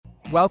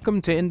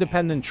Welcome to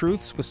Independent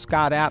Truths with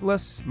Scott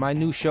Atlas, my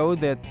new show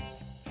that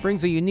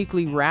brings a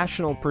uniquely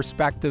rational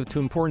perspective to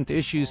important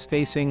issues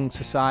facing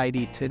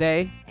society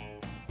today.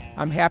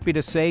 I'm happy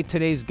to say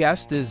today's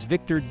guest is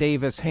Victor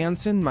Davis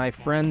Hanson, my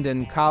friend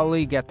and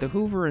colleague at the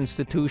Hoover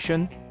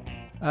Institution.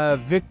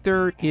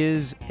 Victor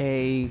is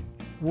a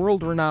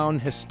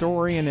world-renowned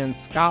historian and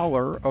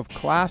scholar of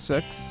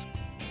classics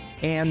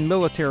and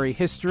military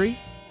history.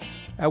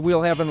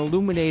 We'll have an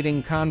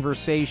illuminating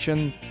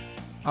conversation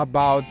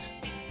about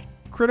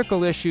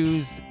critical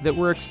issues that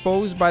were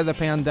exposed by the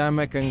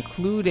pandemic,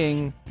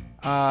 including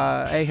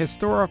a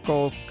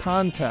historical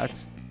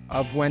context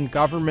of when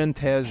government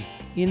has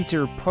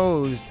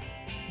interposed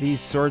these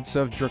sorts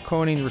of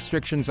draconian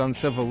restrictions on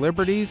civil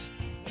liberties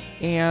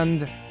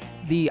and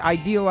the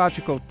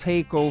ideological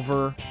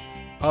takeover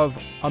of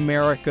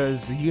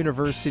America's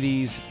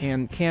universities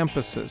and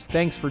campuses.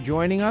 Thanks for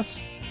joining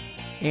us,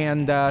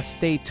 and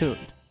stay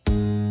tuned.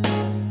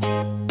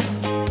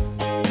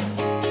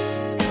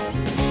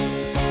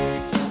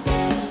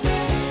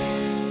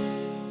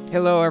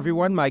 Hello,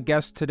 everyone. My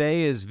guest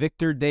today is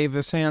Victor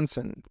Davis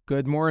Hanson.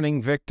 Good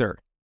morning, Victor.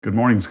 Good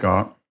morning,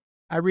 Scott.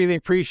 I really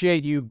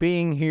appreciate you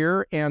being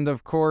here, and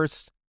of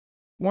course,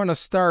 want to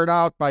start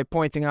out by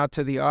pointing out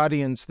to the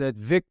audience that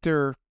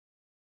Victor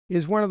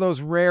is one of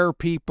those rare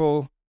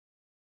people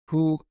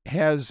who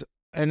has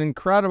an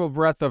incredible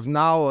breadth of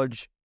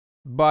knowledge,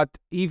 but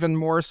even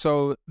more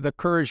so, the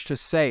courage to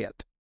say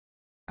it.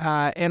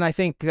 And I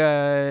think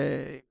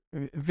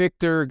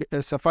Victor,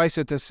 suffice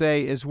it to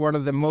say, is one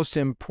of the most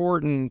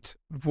important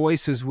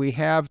voices we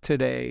have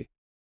today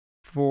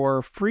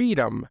for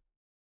freedom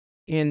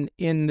in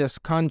this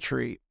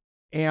country.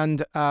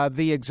 And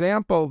the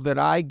example that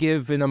I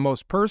give in a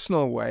most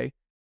personal way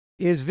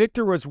is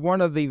Victor was one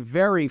of the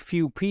very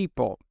few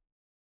people,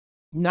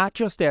 not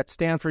just at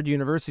Stanford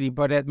University,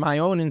 but at my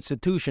own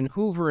institution,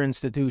 Hoover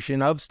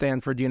Institution of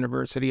Stanford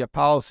University, a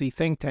policy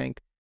think tank.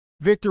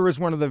 Victor was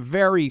one of the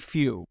very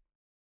few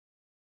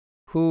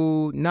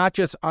who not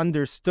just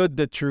understood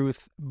the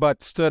truth,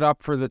 but stood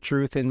up for the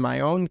truth in my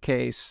own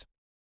case.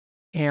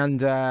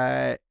 And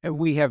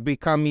we have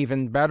become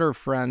even better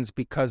friends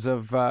because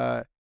of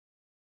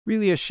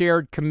really a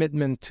shared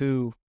commitment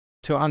to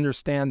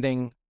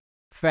understanding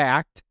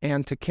fact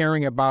and to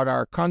caring about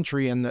our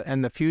country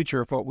and the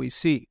future of what we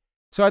see.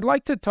 So I'd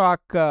like to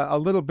talk a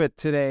little bit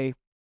today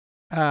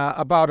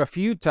about a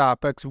few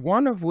topics,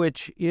 one of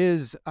which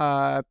is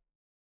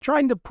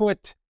trying to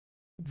put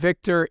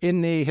Victor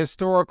in the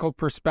historical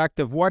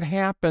perspective, what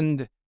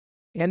happened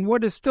and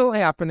what is still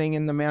happening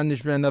in the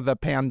management of the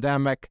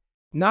pandemic,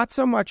 not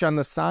so much on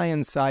the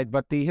science side,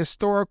 but the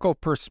historical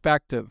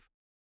perspective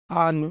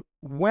on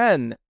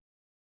when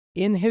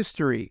in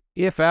history,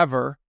 if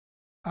ever,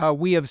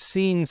 we have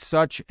seen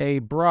such a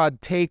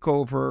broad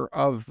takeover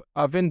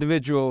of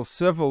individual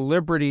civil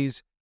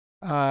liberties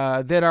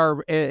that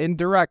are in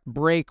direct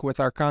break with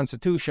our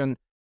Constitution,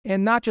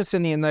 and not just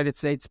in the United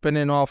States, but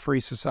in all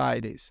free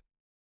societies.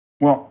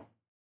 Well,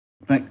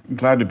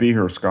 glad to be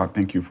here, Scott.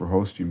 Thank you for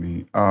hosting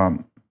me.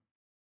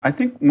 I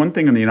think one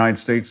thing in the United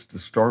States to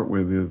start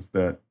with is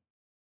that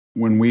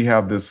when we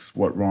have this,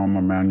 what Rahm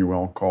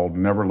Emanuel called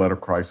never let a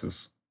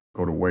crisis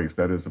go to waste,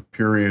 that is a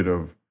period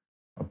of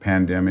a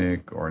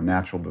pandemic or a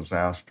natural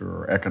disaster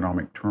or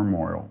economic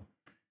turmoil,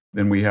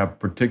 then we have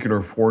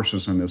particular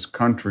forces in this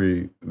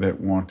country that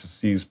want to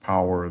seize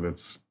power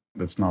that's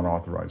not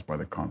authorized by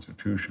the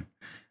Constitution.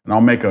 And I'll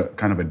make a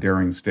kind of a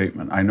daring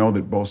statement. I know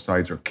that both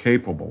sides are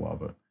capable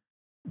of it,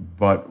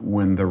 but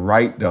when the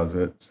right does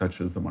it,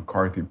 such as the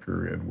McCarthy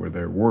period, where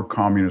there were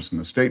communists in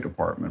the State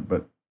Department,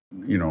 but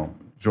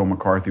Joe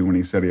McCarthy, when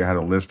he said he had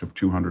a list of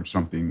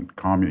 200-something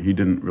communists, he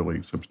didn't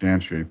really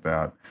substantiate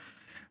that.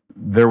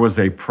 There was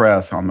a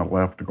press on the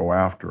left to go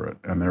after it,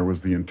 and there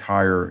was the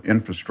entire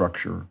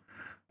infrastructure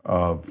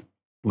of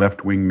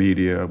left-wing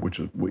media,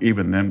 which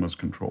even then was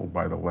controlled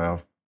by the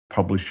left,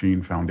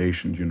 publishing,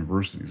 foundations,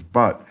 universities.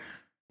 But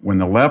when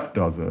the left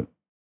does it,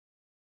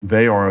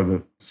 they are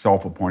the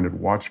self-appointed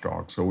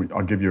watchdogs. So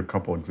I'll give you a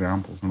couple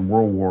examples. In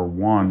World War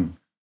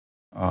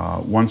I,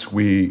 once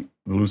the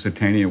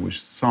Lusitania was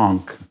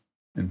sunk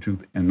in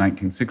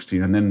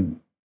 1916, and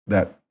then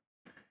that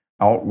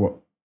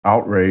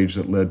outrage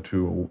that led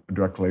to a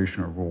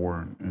declaration of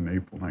war in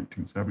April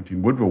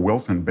 1917, Woodrow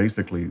Wilson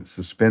basically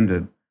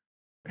suspended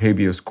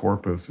habeas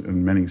corpus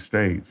in many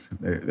states.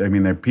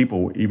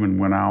 People even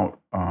went out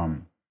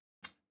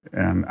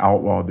and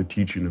outlawed the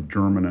teaching of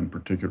German in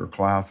particular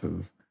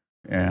classes.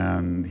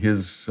 And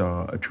his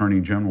attorney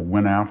general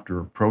went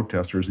after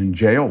protesters and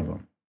jailed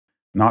them,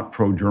 not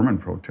pro-German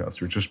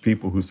protesters, just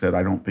people who said,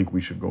 I don't think we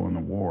should go in the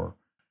war.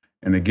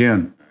 And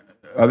again,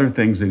 other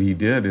things that he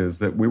did is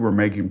that we were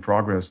making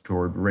progress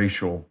toward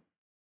racial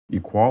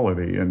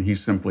equality, and he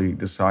simply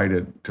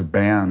decided to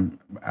ban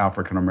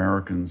African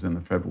Americans in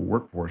the federal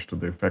workforce to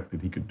the effect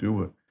that he could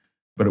do it.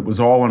 But it was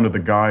all under the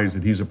guise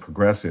that he's a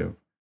progressive,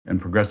 and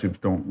progressives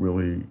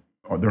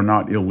they're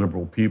not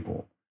illiberal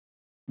people.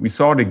 We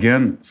saw it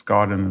again,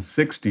 Scott, in the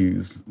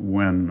 60s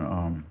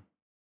when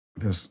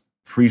this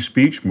free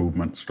speech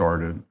movement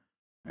started,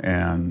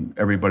 And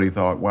everybody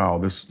thought, wow,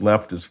 this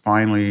left is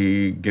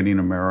finally getting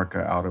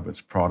America out of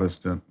its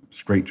Protestant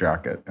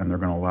straitjacket, and they're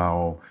going to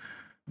allow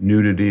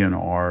nudity in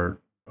art.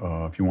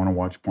 If you want to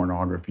watch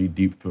pornography,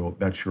 deep throat,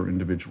 that's your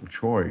individual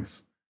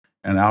choice.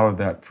 And out of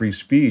that free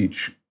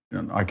speech,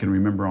 and I can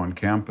remember on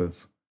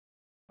campus,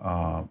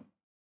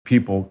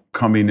 people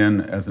coming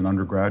in as an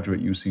undergraduate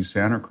at UC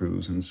Santa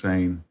Cruz and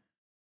saying,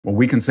 well,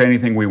 we can say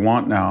anything we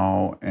want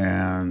now.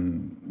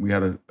 And we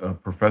had a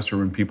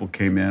professor, and people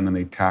came in and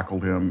they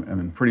tackled him. And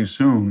then pretty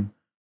soon,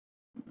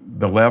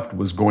 the left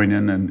was going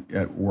in and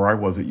at where I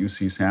was at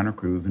UC Santa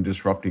Cruz and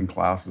disrupting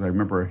classes. I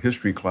remember a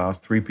history class,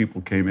 3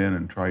 people came in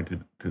and tried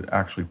to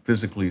actually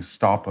physically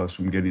stop us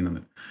from getting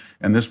in.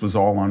 And this was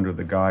all under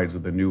the guise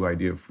of the new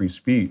idea of free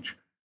speech.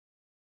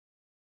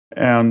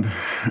 And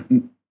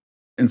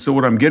so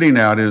what I'm getting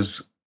at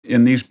is,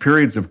 in these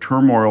periods of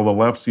turmoil, the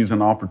left sees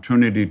an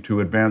opportunity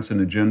to advance an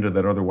agenda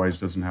that otherwise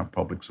doesn't have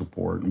public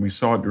support. And we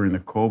saw it during the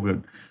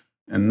COVID,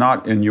 and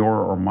not in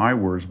your or my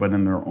words, but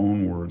in their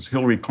own words.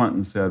 Hillary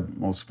Clinton said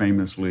most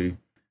famously,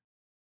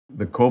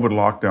 the COVID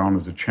lockdown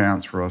is a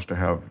chance for us to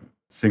have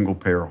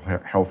single-payer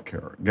health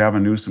care.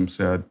 Gavin Newsom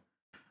said,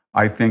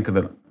 I think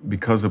that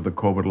because of the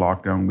COVID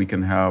lockdown, we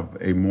can have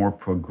a more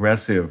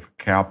progressive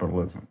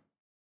capitalism.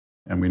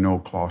 And we know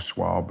Klaus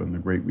Schwab and the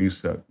Great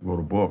Reset wrote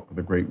a book,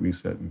 The Great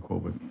Reset in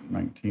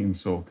COVID-19.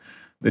 So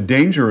the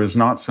danger is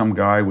not some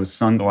guy with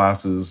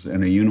sunglasses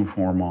and a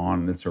uniform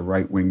on that's a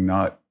right-wing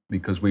nut,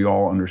 because we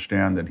all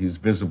understand that he's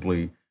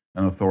visibly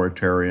an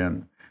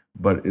authoritarian,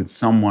 but it's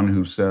someone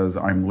who says,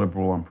 I'm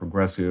liberal, I'm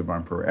progressive,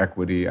 I'm for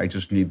equity, I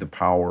just need the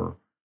power,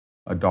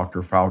 a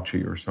Dr.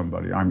 Fauci or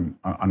somebody. I'm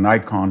an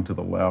icon to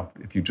the left.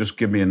 If you just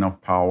give me enough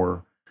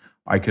power,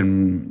 I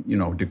can,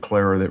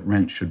 declare that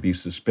rent should be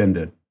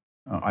suspended.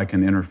 I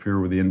can interfere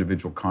with the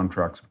individual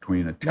contracts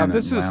between a tenant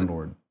and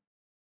landlord.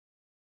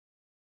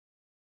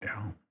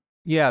 Yeah.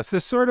 Yes,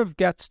 this sort of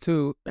gets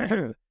to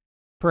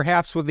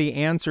perhaps with the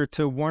answer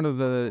to one of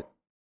the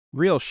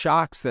real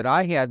shocks that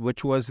I had,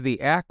 which was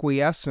the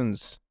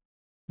acquiescence.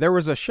 There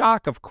was a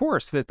shock, of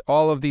course, that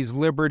all of these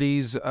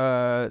liberties,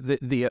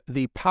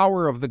 the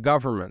power of the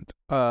government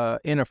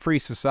in a free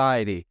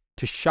society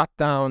to shut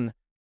down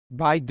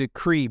by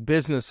decree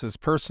businesses,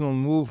 personal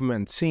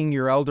movement, seeing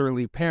your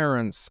elderly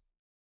parents,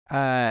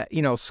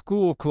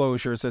 school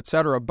closures,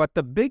 etc. But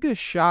the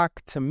biggest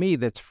shock to me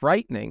that's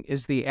frightening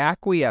is the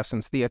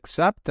acquiescence, the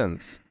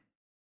acceptance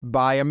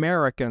by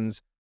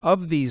Americans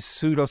of these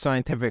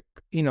pseudoscientific,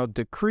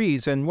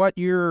 decrees. And what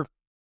you're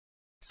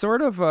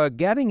sort of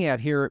getting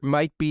at here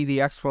might be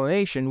the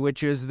explanation,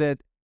 which is that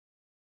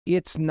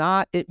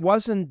it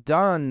wasn't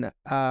done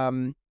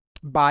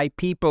by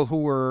people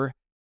who were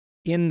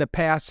in the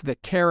past the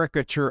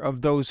caricature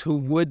of those who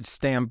would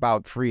stamp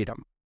out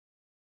freedom.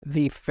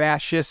 The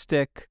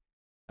fascistic,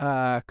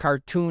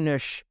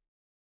 cartoonish,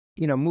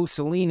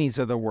 Mussolinis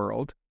of the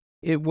world.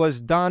 It was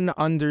done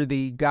under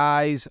the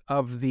guise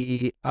of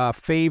the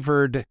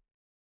favored,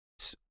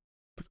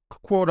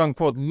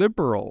 quote-unquote,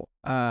 liberal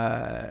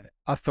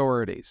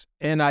authorities.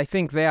 And I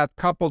think that,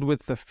 coupled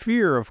with the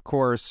fear, of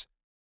course,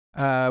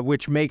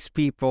 which makes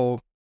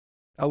people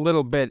a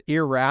little bit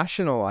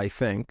irrational, I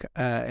think,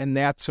 and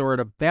that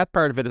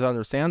part of it is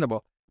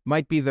understandable,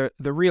 might be the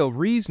real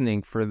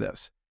reasoning for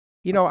this.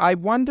 I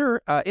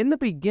wonder, in the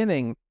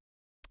beginning,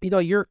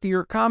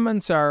 your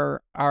comments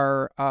are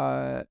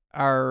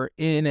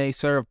in a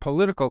sort of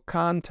political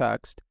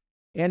context,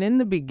 and in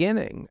the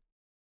beginning,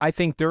 I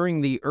think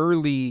during the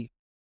early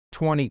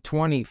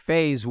 2020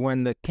 phase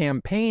when the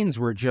campaigns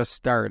were just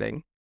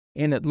starting,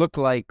 and it looked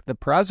like the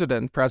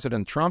President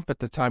Trump at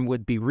the time,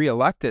 would be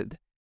reelected.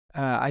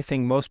 I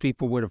think most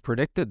people would have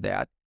predicted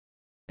that.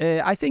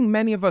 I think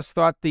many of us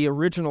thought the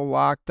original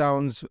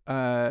lockdowns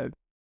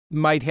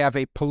might have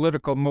a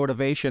political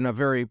motivation, a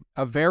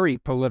very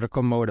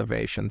political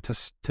motivation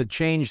to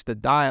change the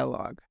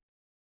dialogue.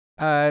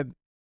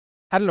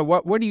 I don't know,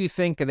 what do you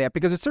think of that?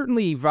 Because it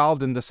certainly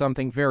evolved into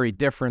something very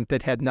different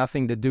that had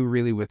nothing to do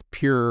really with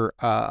pure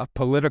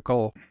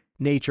political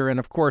nature, and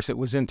of course it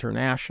was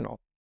international.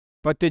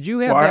 But did you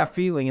have that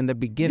feeling in the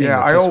beginning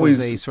that this was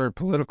a sort of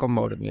political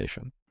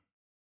motivation?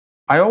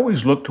 I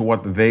always look to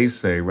what they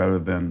say rather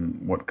than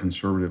what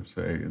conservatives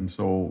say. And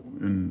so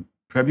in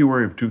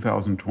February of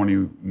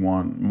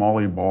 2021,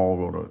 Molly Ball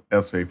wrote an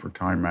essay for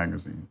Time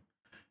magazine,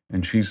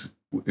 and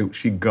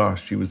she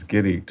gushed, she was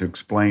giddy to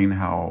explain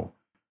how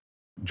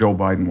Joe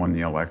Biden won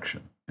the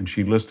election. And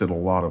she listed a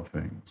lot of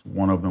things.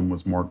 One of them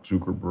was Mark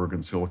Zuckerberg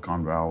in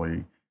Silicon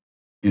Valley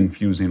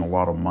infusing a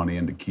lot of money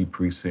into key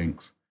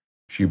precincts.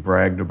 She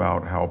bragged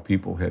about how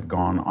people had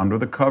gone under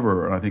the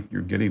cover, and I think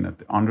you're getting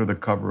it, under the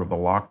cover of the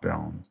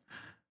lockdowns.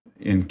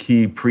 In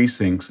key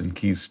precincts in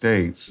key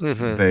states,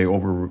 they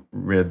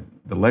overrid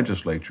the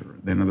legislature.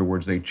 In other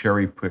words, they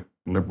cherry-picked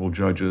liberal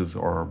judges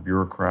or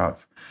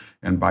bureaucrats,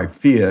 and by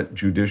fiat,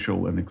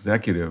 judicial and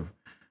executive,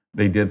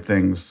 they did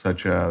things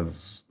such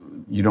as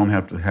you don't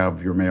have to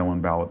have your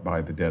mail-in ballot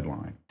by the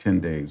deadline, 10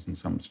 days in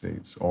some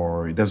states,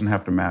 or it doesn't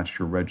have to match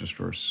your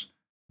registers.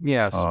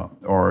 Yes.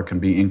 Or it can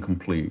be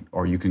incomplete,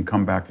 or you can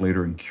come back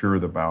later and cure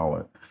the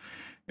ballot.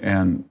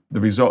 And the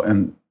result,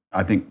 and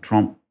I think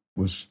Trump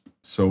was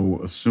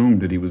so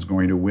assumed that he was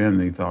going to win,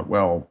 and he thought,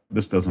 well,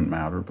 this doesn't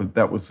matter. But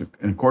that was,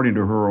 and according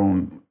to her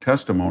own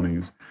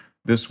testimonies,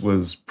 this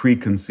was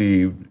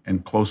preconceived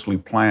and closely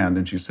planned.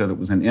 And she said it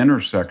was an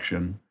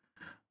intersection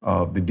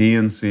of the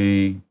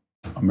DNC,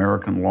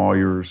 American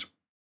lawyers,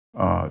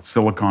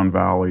 Silicon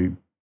Valley,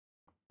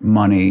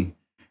 money,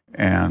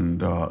 and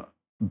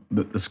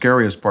the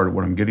scariest part of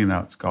what I'm getting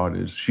at, Scott,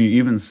 is she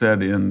even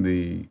said in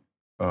the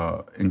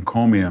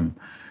encomium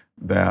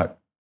that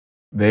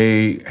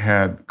they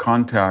had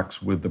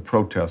contacts with the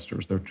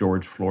protesters, the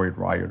George Floyd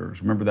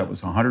rioters. Remember, that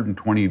was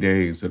 120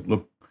 days. It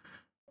looked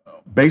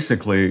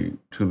basically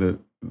to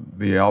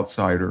the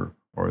outsider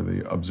or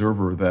the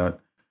observer that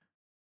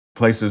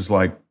places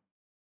like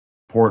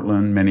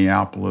Portland,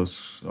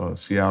 Minneapolis,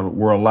 Seattle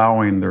were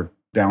allowing their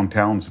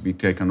downtowns to be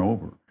taken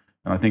over.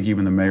 And I think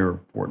even the mayor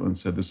of Portland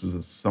said this is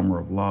a summer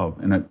of love.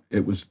 And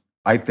it was,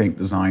 I think,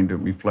 designed to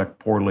reflect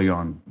poorly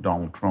on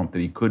Donald Trump, that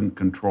he couldn't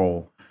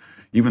control,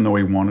 even though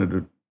he wanted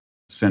to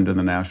send in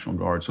the National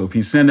Guard. So if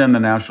he sent in the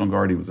National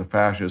Guard, he was a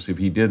fascist. If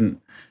he didn't,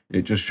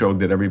 it just showed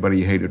that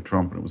everybody hated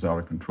Trump and it was out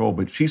of control.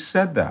 But she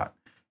said that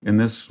in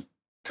this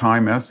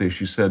Time essay.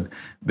 She said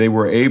they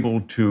were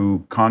able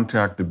to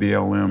contact the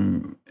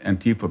BLM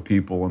Antifa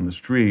people on the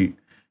street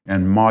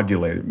and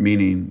modulate it,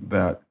 meaning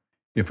that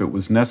if it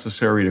was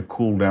necessary to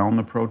cool down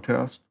the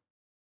protest,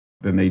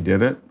 then they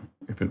did it.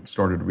 If it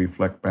started to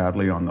reflect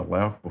badly on the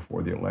left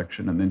before the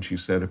election. And then she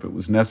said if it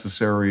was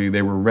necessary,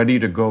 they were ready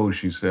to go,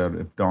 she said,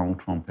 if Donald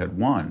Trump had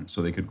won,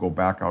 so they could go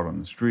back out on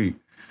the street.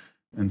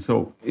 And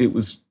so it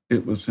was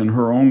in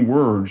her own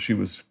words, she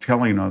was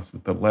telling us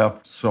that the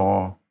left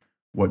saw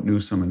what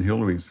Newsom and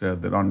Hillary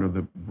said, that under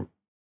the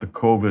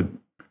COVID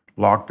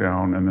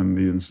lockdown and then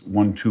the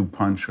 1-2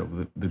 punch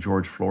of the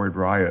George Floyd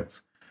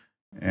riots,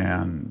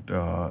 and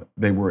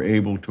they were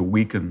able to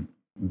weaken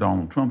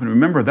Donald Trump. And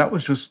remember, that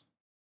was just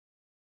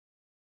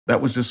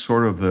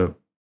sort of the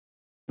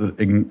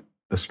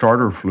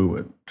starter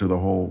fluid to the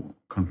whole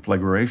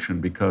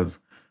conflagration, because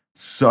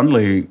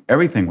suddenly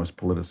everything was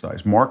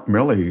politicized. Mark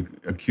Milley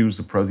accused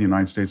the President of the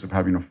United States of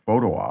having a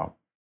photo op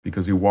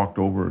because he walked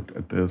over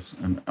at this.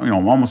 And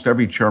almost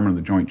every chairman of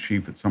the Joint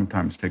Chief, it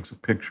sometimes takes a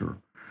picture.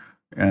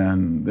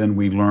 And then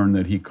we learned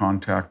that he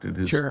contacted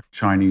his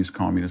Chinese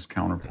communist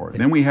counterpart.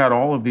 Then we had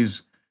all of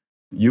these,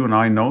 you and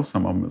I know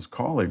some of them as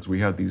colleagues, we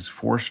had these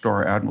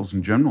 4-star admirals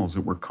and generals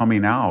that were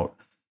coming out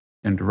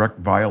in direct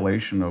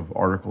violation of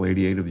Article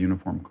 88 of the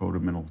Uniform Code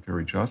of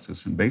Military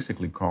Justice and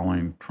basically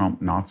calling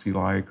Trump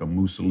Nazi-like, a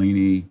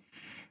Mussolini.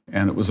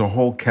 And it was a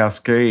whole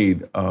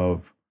cascade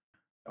of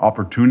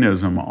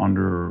opportunism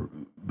under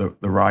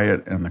the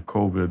riot and the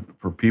COVID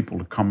for people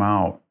to come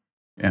out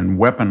and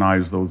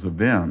weaponize those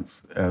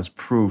events as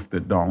proof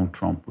that Donald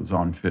Trump was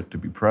unfit to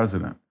be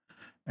president.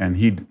 And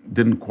he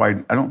didn't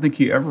quite, I don't think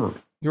he ever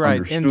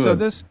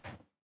understood. And so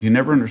he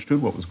never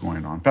understood what was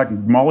going on. In fact,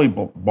 Molly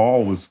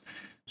Ball was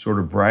sort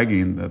of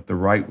bragging that the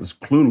right was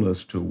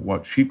clueless to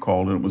what she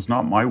called, and it was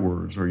not my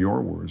words or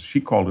your words, she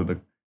called it a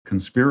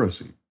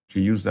conspiracy. She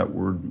used that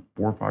word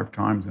 4 or 5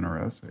 times in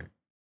her essay.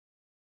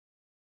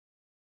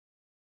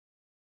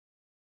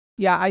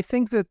 Yeah, I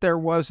think that there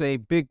was a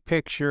big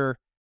picture.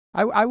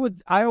 I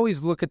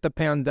always look at the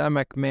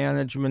pandemic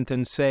management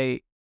and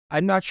say,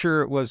 I'm not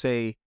sure it was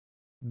a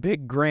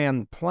big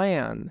grand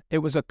plan. It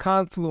was a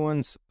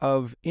confluence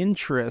of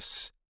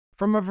interests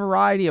from a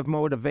variety of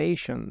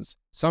motivations,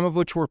 some of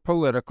which were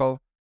political,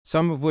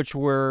 some of which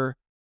were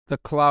the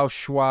Klaus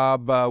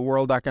Schwab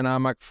World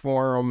Economic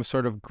Forum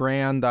sort of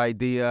grand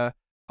idea.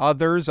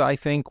 Others, I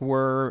think,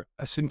 were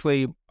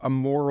simply a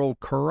moral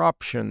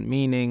corruption,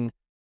 meaning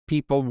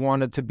people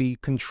wanted to be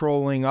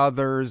controlling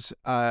others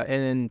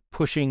and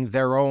pushing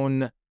their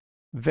own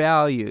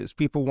values.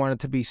 People wanted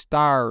to be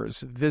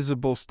stars,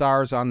 visible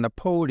stars on the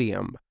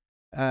podium.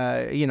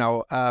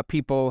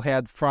 People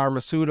had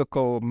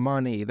pharmaceutical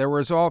money. There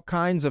was all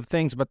kinds of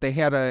things, but they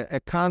had a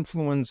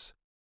confluence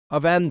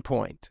of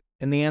endpoint.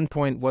 And the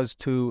endpoint was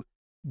to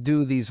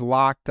do these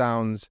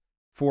lockdowns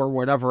for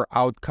whatever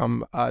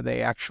outcome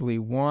they actually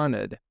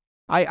wanted.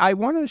 I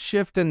want to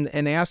shift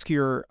and ask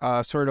your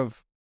sort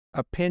of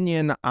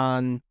opinion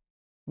on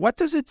what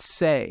does it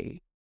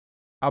say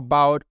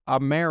about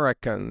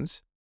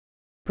Americans,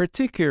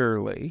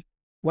 particularly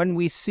when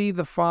we see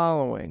the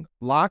following.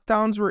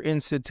 Lockdowns were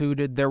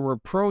instituted, there were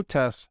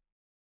protests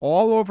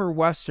all over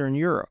Western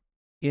Europe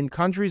in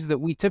countries that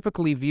we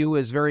typically view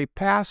as very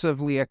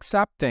passively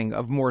accepting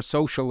of more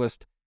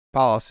socialist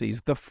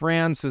policies, the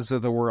Frances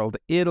of the world,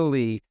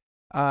 Italy,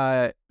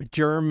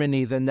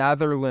 Germany, the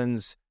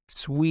Netherlands,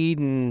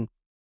 Sweden.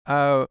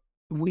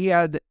 We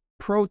had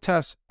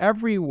protests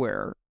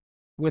everywhere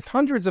with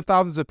hundreds of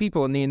thousands of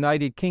people in the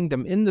United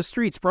Kingdom in the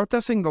streets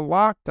protesting the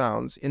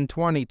lockdowns in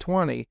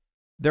 2020.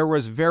 There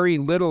was very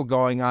little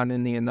going on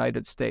in the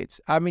United States.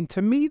 I mean,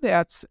 to me,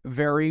 that's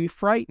very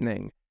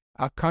frightening.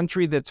 A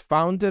country that's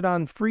founded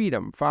on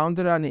freedom,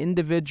 founded on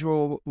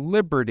individual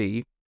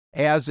liberty,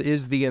 as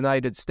is the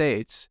United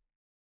States,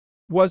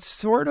 was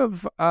sort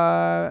of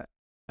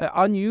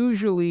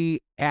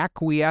unusually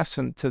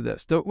acquiescent to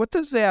this. What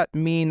does that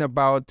mean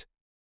about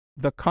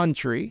the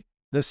country,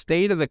 the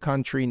state of the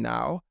country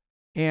now?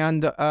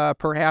 And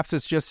perhaps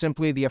it's just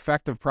simply the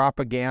effect of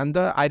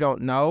propaganda. I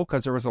don't know,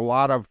 because there was a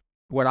lot of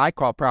what I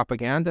call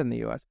propaganda in the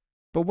U.S.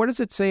 But what does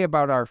it say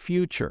about our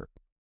future?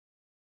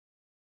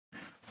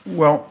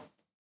 Well,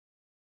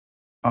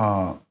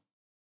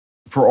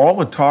 for all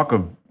the talk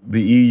of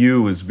the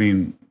EU as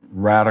being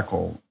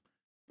radical,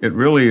 it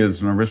really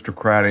is an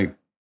aristocratic,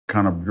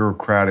 kind of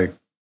bureaucratic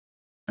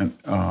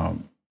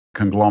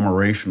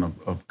conglomeration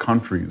of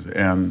countries.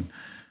 And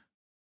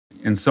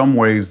in some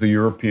ways, the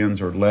Europeans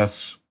are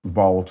less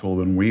volatile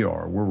than we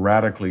are. We're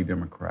radically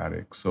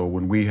democratic. So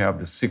when we have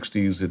the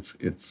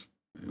 60s,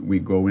 we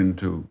go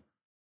into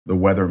the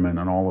Weathermen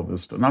and all of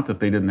this stuff. Not that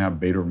they didn't have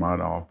Bader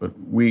Madoff, but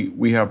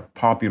we have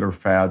popular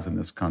fads in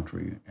this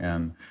country.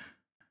 And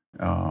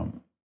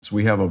so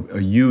we have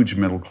a huge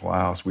middle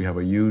class. We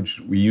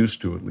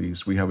used to at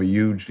least, we have a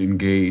huge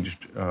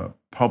engaged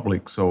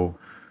public. So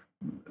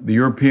the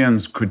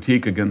Europeans'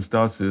 critique against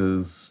us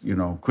is,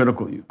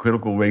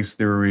 critical race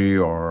theory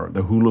or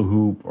the hula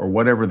hoop or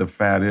whatever the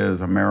fad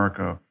is.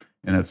 America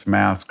in its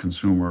mass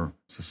consumer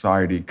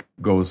society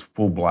goes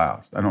full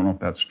blast. I don't know if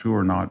that's true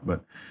or not,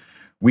 but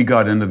we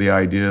got into the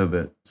idea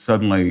that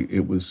suddenly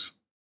it was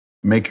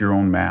make your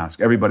own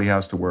mask. Everybody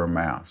has to wear a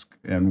mask.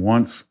 And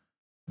once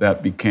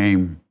that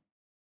became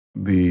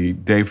the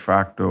de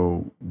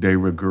facto, de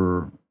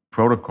rigueur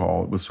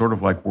protocol, it was sort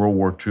of like World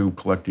War II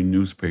collecting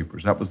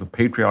newspapers. That was the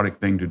patriotic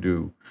thing to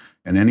do.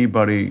 And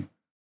anybody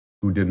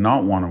who did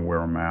not want to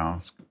wear a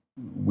mask,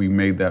 we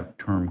made that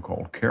term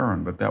called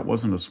Karen, but that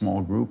wasn't a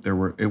small group.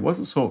 It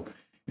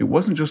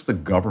wasn't just the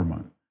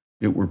government.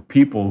 It were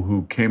people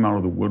who came out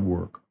of the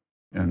woodwork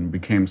and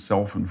became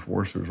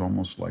self-enforcers,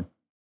 almost like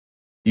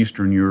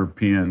Eastern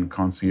European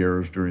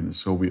concierges during the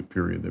Soviet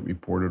period that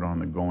reported on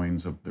the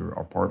goings of their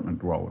apartment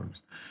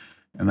dwellers.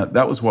 And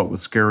that was what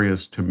was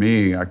scariest to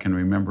me. I can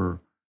remember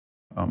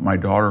my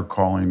daughter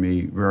calling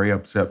me very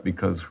upset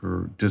because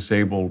her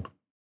disabled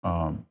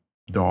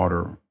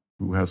daughter,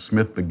 who has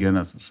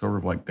Smith-Magenis, it's sort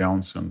of like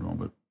Down syndrome,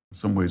 but in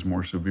some ways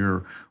more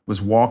severe, was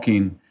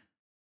walking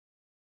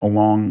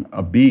along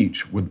a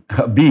beach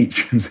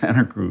in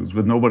Santa Cruz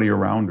with nobody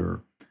around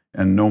her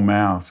and no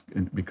mask,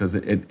 because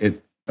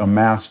a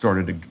mask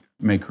started to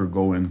make her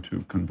go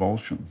into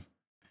convulsions.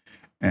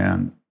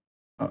 And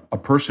a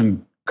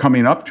person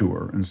coming up to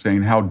her and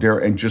saying, "How dare,"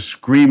 and just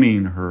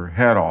screaming her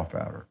head off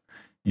at her,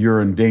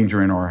 "You're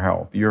endangering our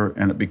health."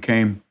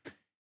 And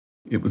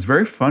it was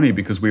very funny,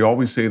 because we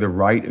always say the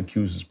right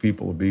accuses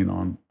people of being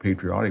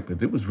unpatriotic,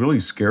 but it was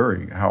really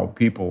scary how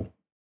people,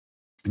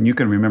 and you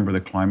can remember the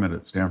climate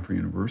at Stanford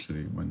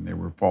University when they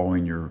were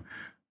following your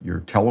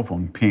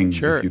telephone pings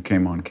Sure. if you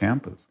came on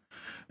campus.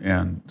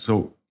 And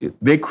so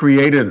they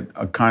created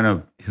a kind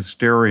of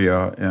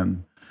hysteria.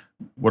 And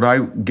what I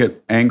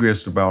get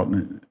angriest about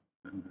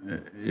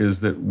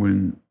is that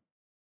when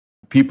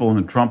people in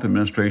the Trump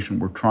administration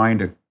were trying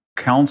to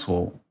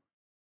counsel,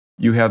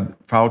 you had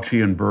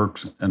Fauci and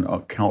Birx and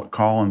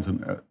Collins,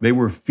 and they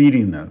were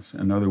feeding this.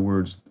 In other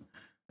words,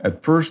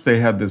 at first they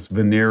had this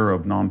veneer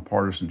of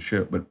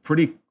nonpartisanship, but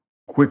pretty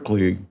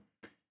quickly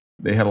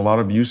they had a lot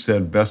of, you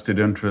said, vested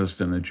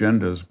interest and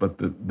agendas, but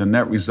the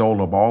net result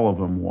of all of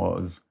them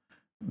was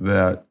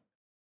that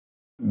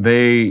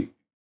they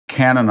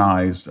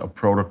canonized a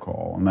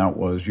protocol, and that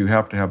was you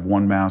have to have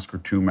one mask or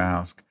two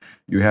masks.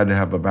 You had to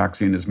have a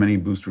vaccine, as many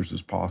boosters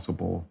as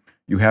possible.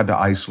 You had to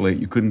isolate.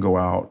 You couldn't go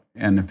out.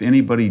 And if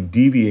anybody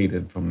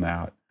deviated from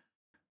that,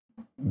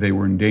 they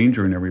were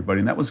endangering everybody.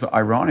 And that was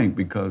ironic,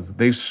 because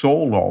they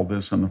sold all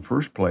this in the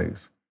first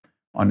place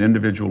on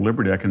individual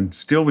liberty. I can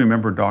still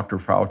remember Dr.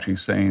 Fauci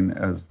saying,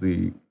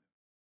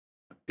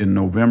 in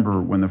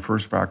November, when the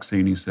first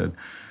vaccine, he said,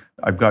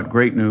 "I've got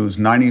great news,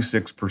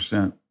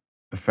 96%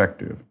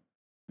 effective."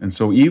 And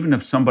so even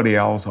if somebody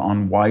else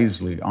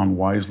unwisely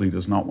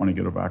does not want to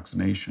get a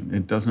vaccination,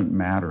 it doesn't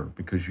matter,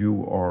 because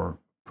you are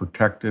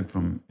protected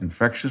from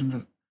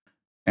infection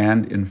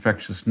and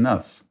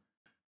infectiousness.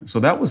 So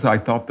that was, I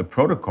thought, the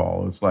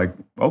protocol. It's like,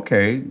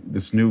 okay,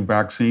 this new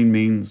vaccine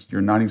means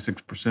you're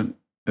 96%.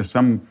 If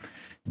some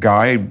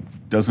guy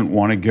doesn't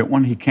want to get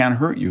one, he can't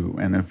hurt you.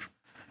 And if,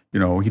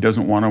 he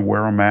doesn't want to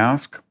wear a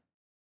mask,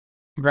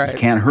 Right. he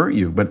can't hurt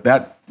you. But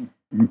that,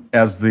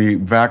 as the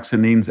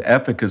vaccine's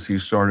efficacy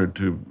started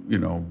to,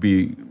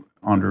 be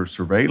under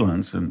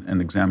surveillance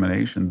and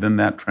examination, then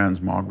that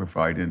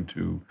transmogrified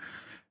into,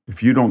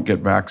 if you don't get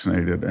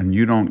vaccinated and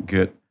you don't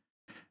get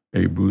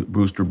a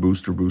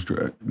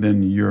booster,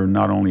 then you're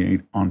not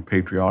only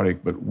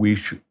unpatriotic, but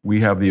we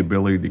have the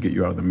ability to get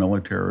you out of the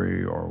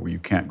military, or you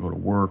can't go to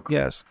work.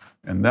 Yes.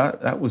 And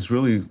that was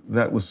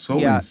so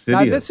insidious.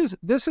 Now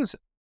this is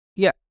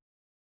yeah.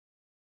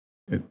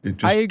 It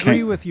just I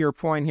agree with your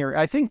point here.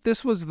 I think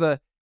this was the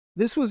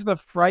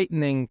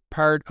frightening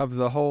part of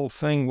the whole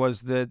thing,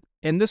 was that,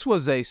 and this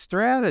was a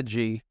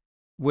strategy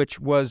which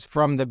was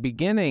from the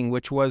beginning,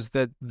 which was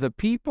that the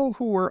people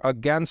who were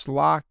against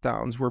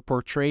lockdowns were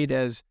portrayed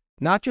as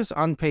not just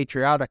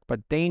unpatriotic,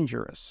 but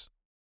dangerous.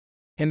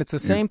 And it's the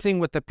same thing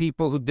with the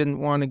people who didn't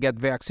want to get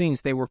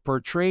vaccines. They were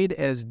portrayed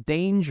as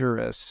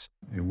dangerous.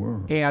 They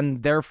were.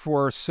 And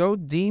therefore so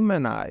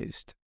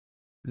demonized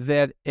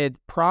that it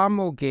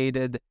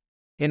promulgated.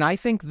 And I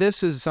think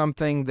this is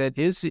something that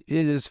it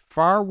is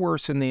far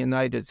worse in the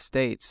United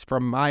States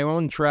from my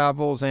own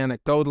travels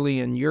anecdotally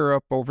in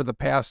Europe over the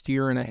past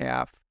year and a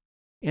half.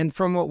 And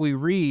from what we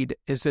read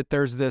is that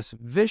there's this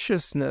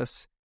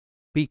viciousness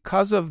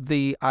because of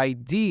the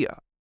idea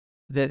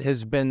that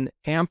has been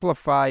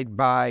amplified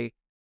by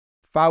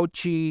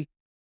Fauci,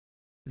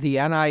 the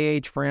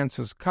NIH,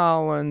 Francis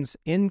Collins,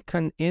 in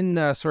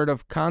sort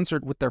of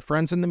concert with their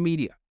friends in the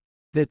media,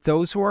 that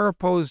those who are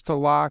opposed to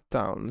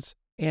lockdowns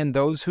and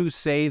those who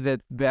say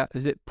that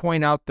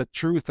point out the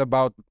truth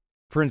about,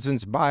 for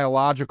instance,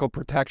 biological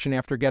protection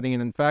after getting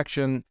an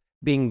infection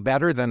being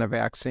better than a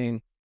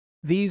vaccine,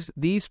 these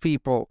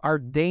people are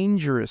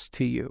dangerous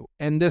to you.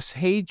 And this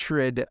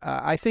hatred,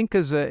 I think,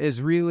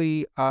 is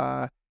really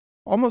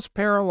almost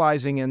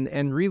paralyzing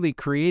and really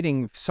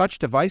creating such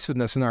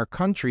divisiveness in our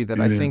country that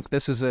I think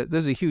this is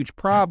a huge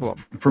problem.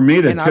 For me,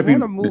 I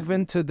want to move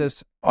into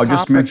this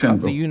topic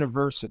of the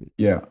university.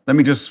 Yeah, let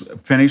me just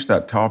finish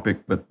that topic.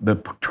 But the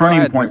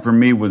turning point for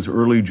me was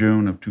early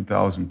June of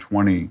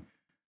 2020,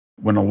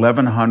 when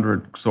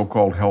 1,100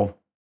 so-called health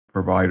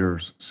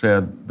providers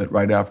said that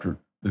right after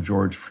the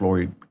George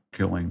Floyd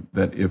killing,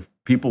 that if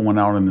people went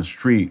out in the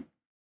street,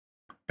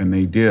 and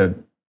they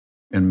did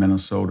in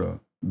Minnesota,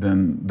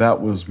 then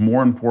that was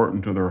more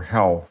important to their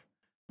health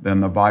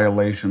than the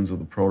violations of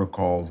the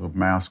protocols of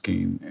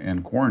masking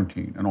and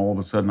quarantine. And all of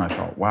a sudden I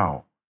thought,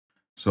 wow.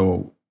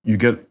 So you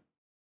get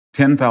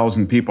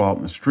 10,000 people out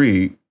in the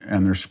street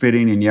and they're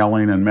spitting and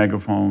yelling and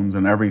megaphones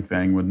and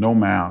everything with no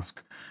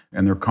mask,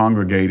 and they're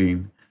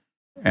congregating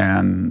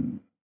and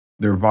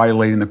they're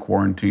violating the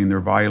quarantine,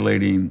 they're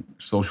violating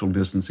social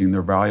distancing,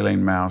 they're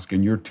violating masks,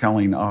 and you're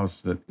telling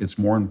us that it's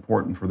more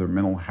important for their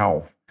mental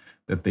health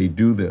that they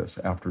do this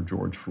after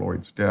George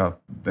Floyd's death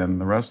than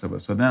the rest of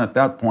us. So then at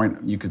that point,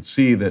 you could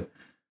see that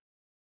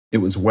it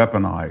was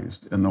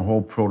weaponized, and the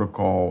whole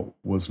protocol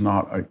was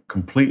not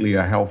completely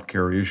a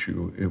healthcare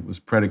issue. It was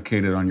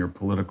predicated on your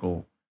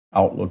political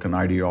outlook and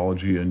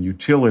ideology and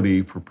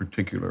utility for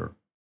particular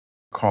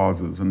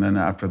causes. And then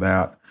after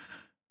that,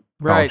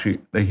 Fauci,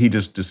 he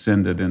just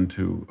descended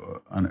into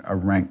a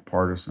rank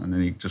partisan,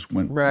 and he just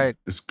went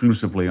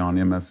exclusively on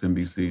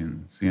MSNBC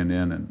and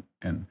CNN,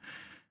 and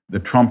the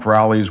Trump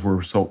rallies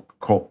were so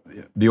cold.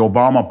 The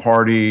Obama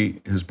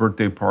party, his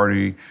birthday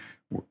party,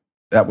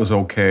 that was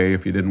okay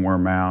if you didn't wear a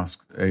mask.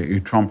 A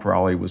Trump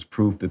rally was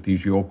proof that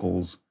these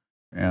yokels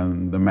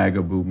and the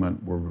MAGA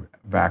movement were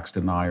vax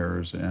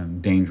deniers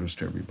and dangerous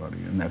to everybody.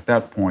 And at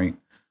that point,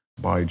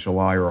 by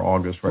July or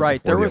August, before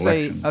there was the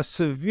election, a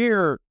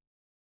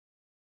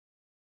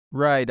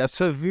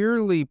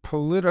severely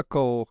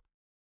political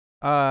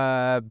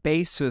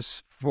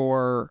basis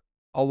for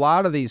a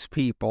lot of these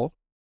people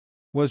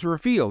was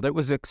revealed. It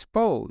was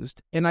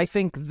exposed. And I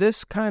think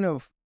this kind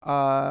of,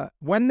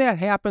 when that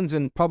happens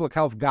in public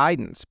health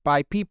guidance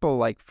by people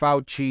like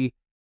Fauci,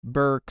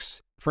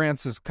 Birx,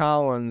 Francis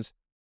Collins,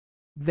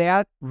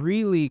 that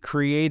really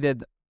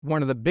created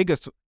one of the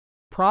biggest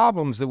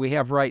problems that we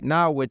have right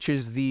now, which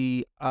is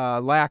the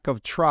lack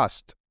of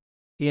trust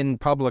in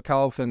public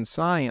health and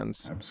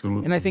science.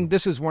 Absolutely. And I think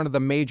this is one of the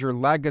major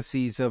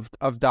legacies of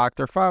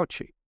Dr.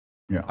 Fauci.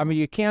 Yeah. I mean,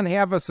 you can't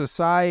have a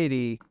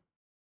society.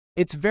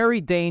 It's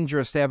very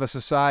dangerous to have a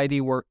society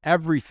where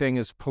everything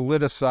is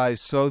politicized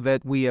so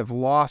that we have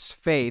lost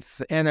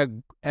faith,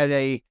 and at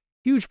a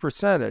huge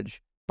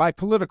percentage by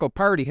political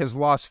party has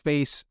lost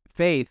faith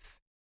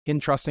in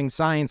trusting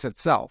science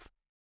itself.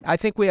 I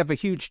think we have a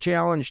huge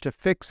challenge to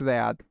fix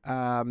that.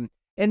 And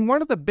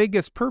one of the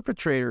biggest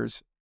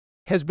perpetrators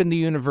has been the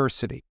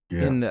university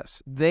in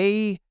this.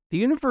 The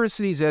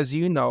universities, as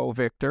you know,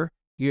 Victor,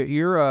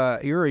 you're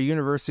a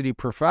university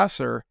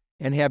professor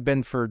and have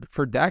been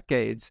for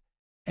decades.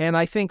 And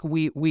I think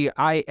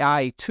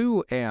I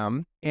too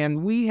am,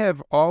 and we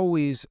have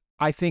always,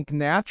 I think,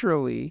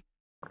 naturally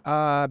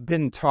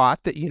been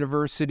taught that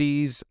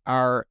university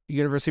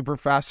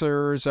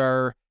professors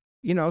are,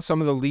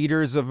 some of the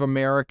leaders of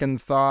American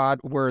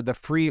thought, where the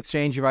free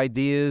exchange of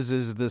ideas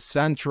is the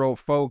central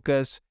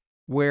focus,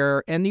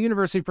 and the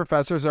university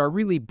professors are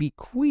really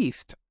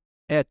bequeathed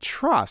a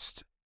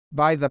trust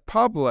by the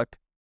public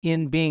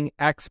in being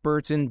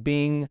experts, in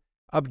being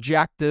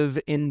objective,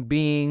 in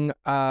being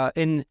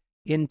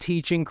in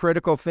teaching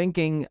critical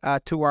thinking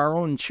to our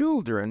own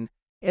children.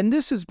 And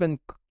this has been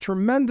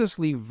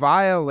tremendously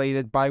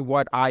violated by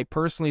what I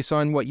personally saw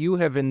and what you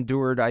have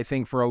endured, I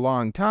think, for a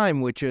long time,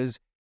 which is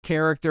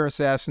character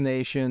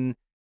assassination,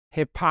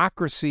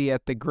 hypocrisy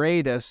at the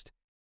greatest.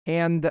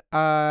 And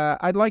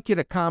I'd like you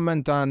to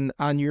comment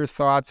on your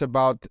thoughts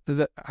about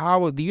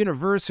how the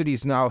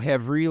universities now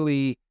have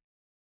really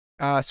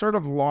sort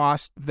of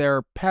lost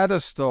their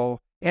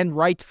pedestal, and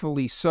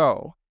rightfully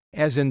so,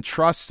 as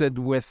entrusted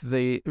with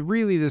the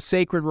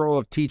sacred role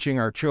of teaching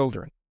our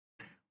children.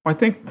 I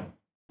think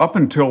up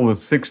until the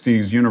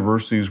 60s,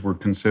 universities were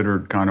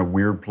considered kind of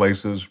weird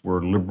places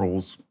where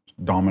liberals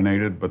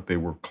dominated, but they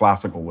were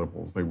classical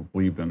liberals. They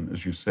believed in,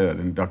 as you said,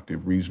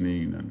 inductive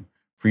reasoning and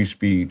free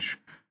speech,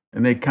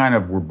 and they kind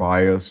of were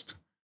biased,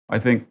 I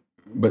think.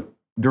 But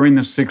during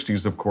the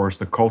 60s, of course,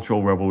 the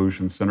Cultural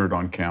Revolution centered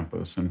on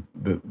campus, and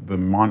the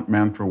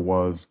mantra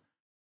was,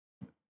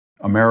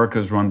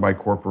 America's run by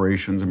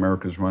corporations,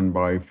 America's run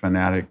by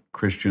fanatic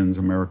Christians,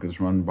 America's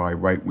run by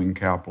right-wing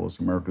capitalists,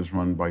 America's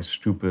run by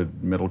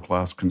stupid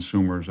middle-class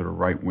consumers that are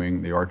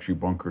right-wing, the Archie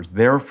Bunkers.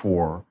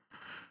 Therefore,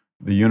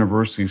 the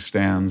university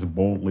stands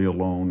boldly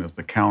alone as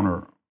the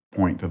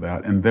counterpoint to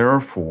that, and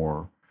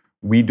therefore,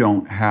 we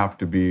don't have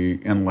to be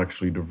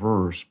intellectually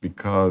diverse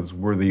because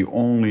we're the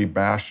only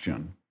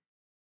bastion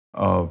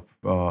of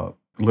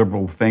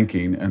liberal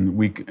thinking, and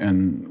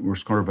we're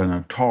sort of an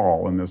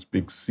atoll in this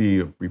big sea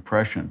of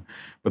repression.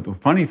 But the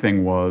funny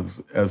thing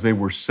was, as they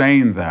were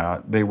saying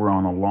that, they were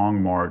on a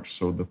long march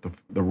so that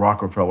the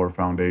Rockefeller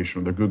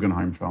Foundation, the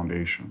Guggenheim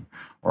Foundation,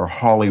 or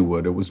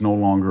Hollywood, it was no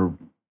longer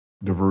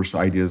diverse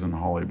ideas in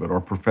Hollywood, or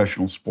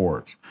professional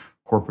sports,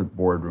 corporate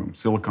boardrooms,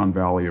 Silicon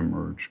Valley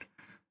emerged,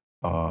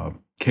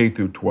 K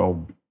through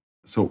 12.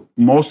 So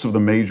most of the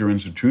major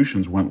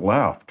institutions went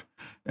left,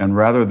 and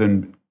rather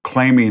than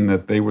claiming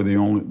that they were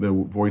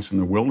the voice in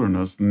the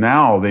wilderness,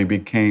 now they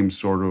became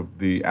sort of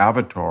the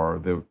avatar,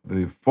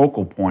 the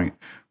focal point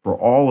for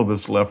all of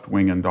this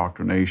left-wing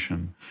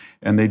indoctrination.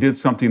 And they did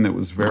something that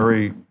was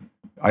very,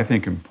 I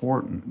think,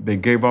 important. They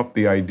gave up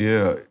the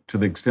idea, to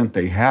the extent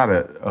they had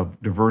it, of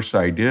diverse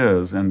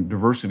ideas, and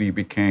diversity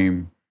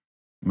became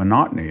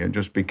monotony. It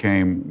just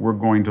became, we're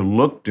going to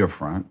look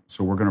different,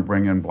 so we're going to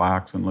bring in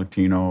blacks and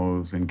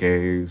Latinos and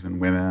gays and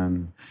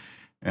women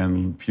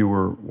and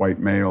fewer white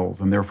males,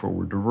 and therefore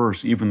we're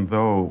diverse, even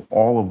though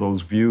all of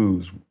those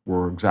views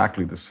were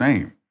exactly the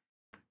same.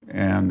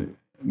 And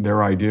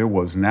their idea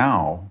was,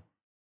 now,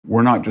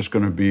 we're not just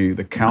going to be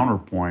the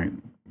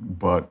counterpoint,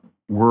 but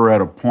we're at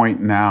a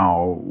point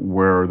now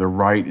where the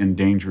right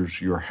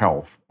endangers your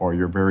health or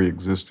your very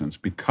existence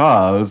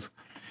because,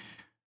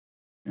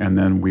 and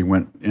then we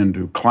went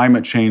into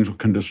climate change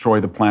can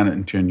destroy the planet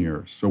in 10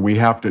 years. So we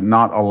have to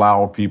not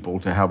allow people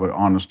to have an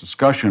honest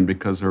discussion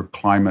because they're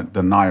climate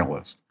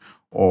denialists.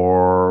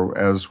 Or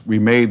as we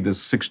made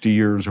this 60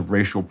 years of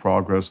racial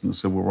progress in the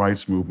civil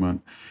rights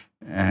movement,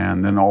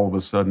 and then all of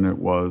a sudden it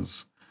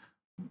was,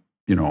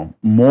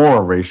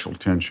 more racial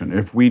tension.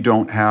 If we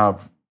don't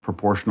have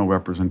proportional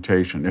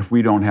representation, if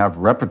we don't have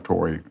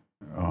repertory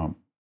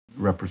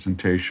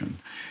representation.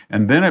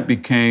 And then it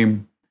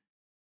became,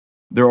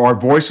 there are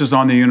voices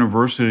on the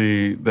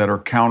university that are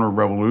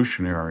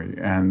counter-revolutionary,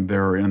 and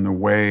they're in the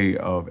way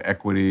of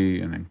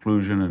equity and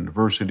inclusion and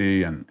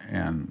diversity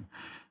and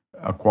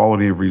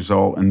equality of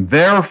result. And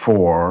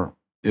therefore,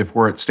 if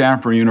we're at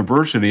Stanford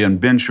University and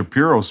Ben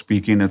Shapiro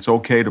speaking, it's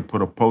okay to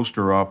put a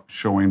poster up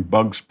showing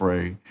bug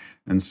spray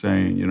and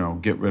saying,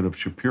 get rid of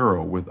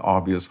Shapiro, with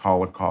obvious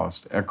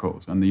Holocaust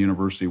echoes. And the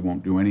university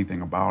won't do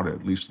anything about it,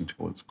 at least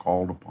until it's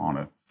called upon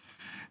it.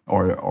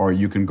 Or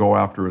you can go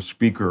after a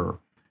speaker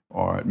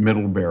or at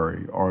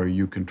Middlebury, or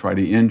you can try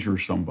to injure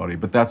somebody.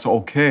 But that's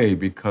okay,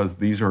 because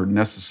these are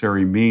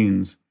necessary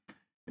means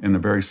in a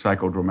very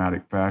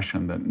psychodramatic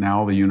fashion, that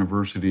now the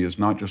university is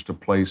not just a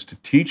place to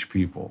teach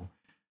people,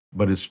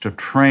 but it's to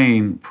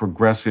train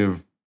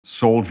progressive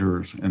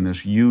soldiers in this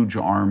huge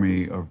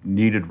army of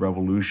needed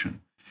revolution.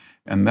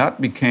 And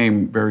that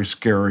became very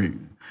scary.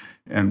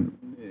 And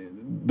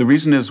the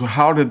reason is,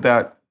 how did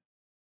that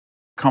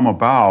come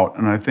about?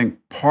 And I think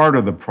part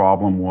of the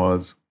problem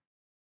was,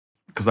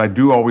 because I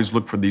do always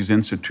look for these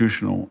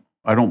institutional,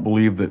 I don't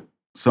believe that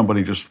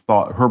somebody just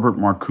thought, Herbert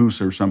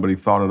Marcuse or somebody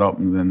thought it up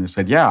and then they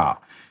said, yeah.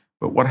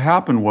 But what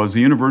happened was the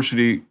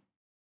university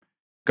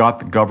got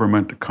the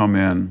government to come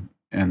in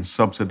and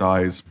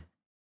subsidize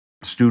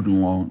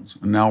student loans.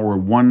 And now we're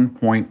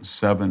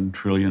 $1.7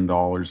 trillion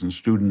in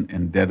student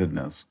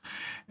indebtedness.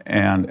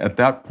 And at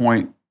that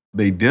point,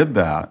 they did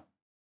that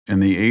in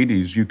the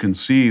 80s. You can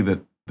see that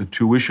the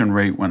tuition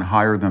rate went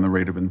higher than the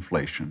rate of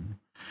inflation.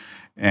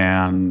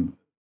 And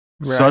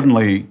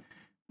suddenly,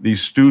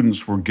 these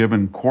students were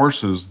given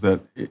courses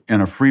that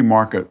in a free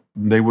market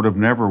they would have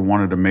never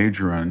wanted to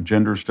major in: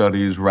 gender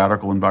studies,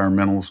 radical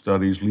environmental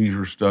studies,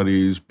 leisure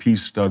studies,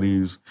 peace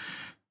studies,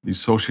 these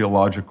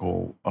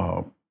sociological,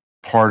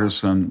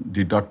 partisan,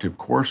 deductive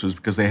courses,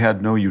 because they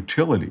had no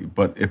utility.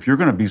 But if you're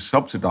going to be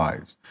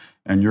subsidized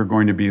and you're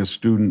going to be a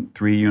student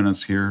 3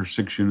 units here,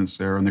 6 units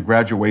there, and the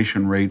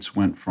graduation rates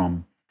went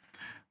from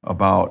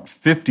about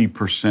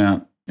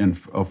 50%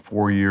 of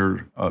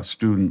 4-year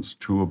students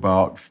to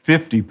about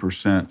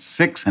 50%,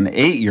 6 and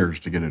 8 years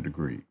to get a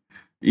degree.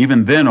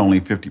 Even then,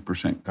 only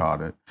 50%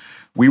 got it.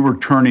 We were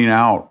turning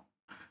out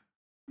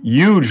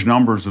huge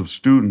numbers of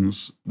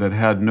students that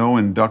had no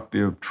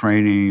inductive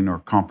training or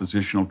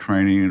compositional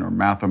training or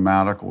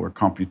mathematical or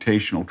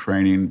computational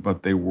training,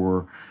 but they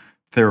were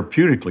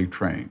therapeutically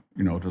trained,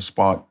 to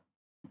spot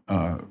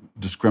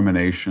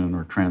discrimination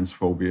or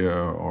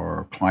transphobia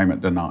or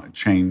climate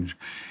change.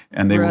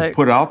 And they were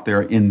put out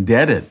there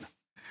indebted.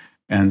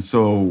 And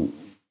so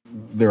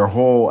their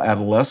whole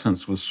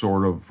adolescence was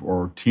sort of,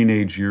 or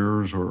teenage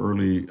years or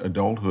early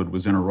adulthood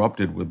was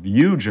interrupted with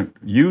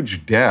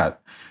huge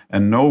debt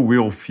and no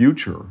real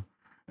future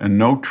and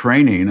no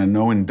training and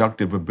no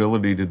inductive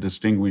ability to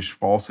distinguish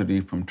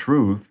falsity from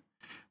truth,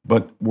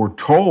 but were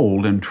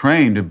told and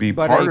trained to be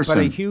partisan.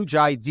 But a huge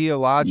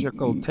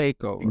ideological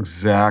takeover.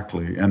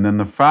 Exactly. And then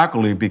the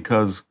faculty,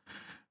 because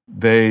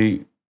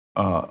they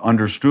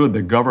understood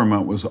the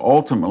government was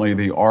ultimately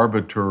the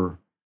arbiter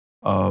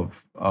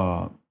of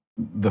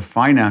the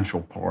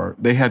financial part,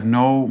 they had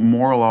no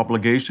moral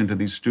obligation to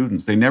these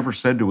students. They never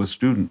said to a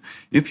student,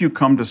 if you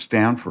come to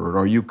Stanford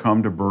or you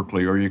come to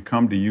Berkeley or you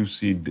come to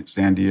UC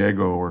San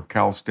Diego or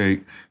Cal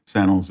State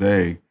San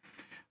Jose,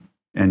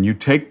 and you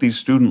take these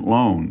student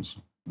loans,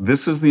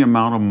 this is the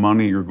amount of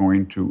money you're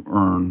going to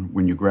earn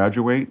when you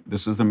graduate.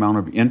 This is the amount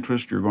of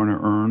interest you're going to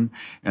earn.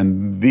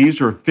 And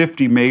these are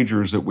 50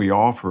 majors that we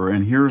offer,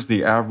 and here's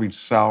the average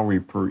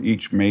salary per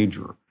each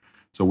major.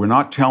 So we're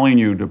not telling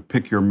you to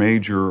pick your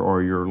major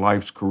or your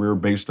life's career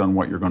based on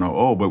what you're going to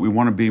owe, but we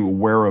want to be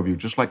aware of you,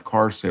 just like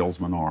car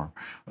salesmen are,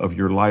 of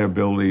your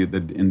liability, the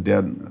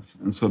indebtedness.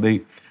 And so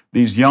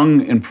these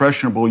young,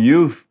 impressionable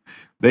youth,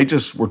 they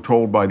just were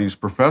told by these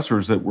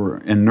professors that were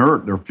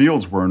inert, their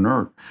fields were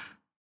inert.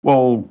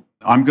 Well,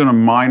 I'm going to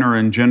minor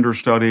in gender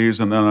studies,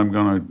 and then I'm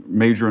going to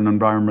major in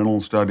environmental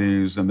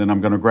studies, and then I'm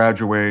going to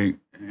graduate,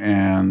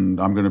 and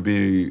I'm going to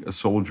be a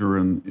soldier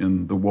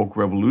in the woke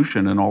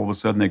revolution. And all of a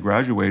sudden they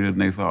graduated and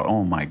they thought,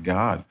 oh my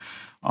God,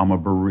 I'm an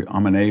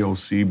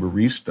AOC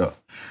barista.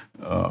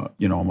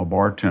 I'm a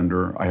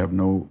bartender. I have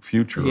no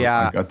future.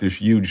 Yeah. I got this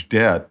huge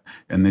debt,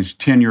 and these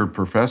tenured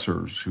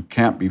professors who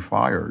can't be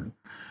fired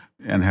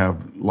and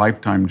have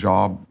lifetime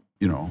job,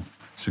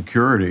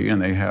 security,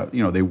 and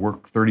they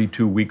work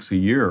 32 weeks a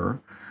year.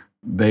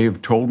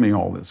 They've told me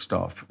all this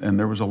stuff, and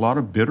there was a lot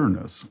of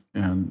bitterness.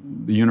 And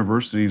the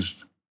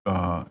universities,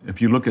 if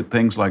you look at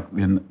things like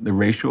in the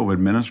ratio of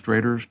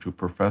administrators to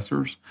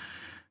professors,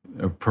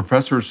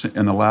 professors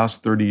in the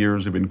last 30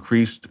 years have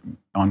increased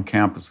on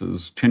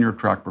campuses, tenure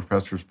track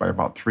professors by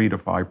about 3 to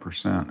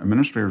 5%.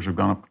 Administrators have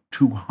gone up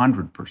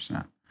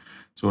 200%.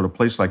 So at a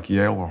place like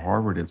Yale or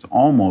Harvard, it's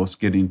almost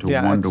getting to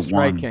 1-to-1. It's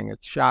striking.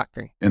 It's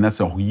shocking. And that's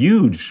a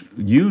huge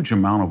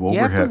amount of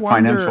overhead,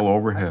 financial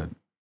overhead.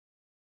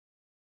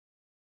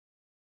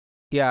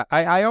 Yeah,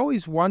 I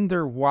always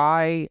wonder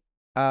why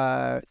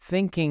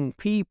thinking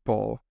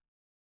people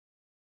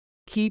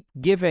keep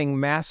giving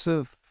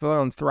massive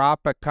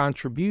philanthropic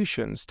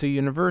contributions to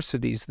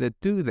universities that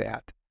do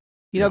that.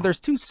 There's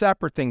two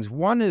separate things.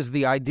 One is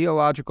the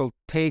ideological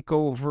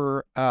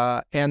takeover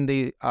and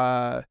the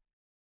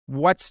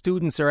what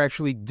students are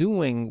actually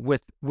doing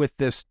with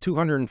this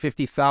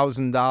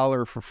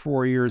 $250,000 for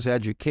 4 years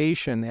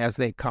education as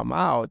they come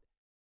out.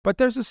 But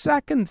there's a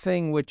second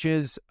thing, which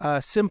is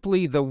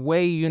simply the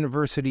way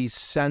universities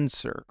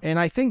censor. And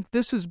I think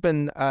this has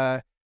been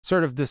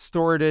sort of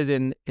distorted.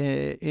 And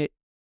the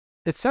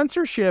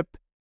censorship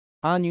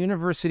on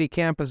university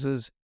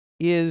campuses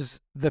is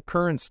the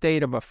current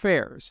state of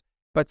affairs.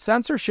 But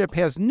censorship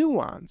has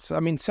nuance. I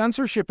mean,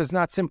 censorship is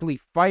not simply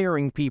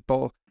firing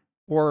people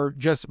or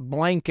just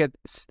blanket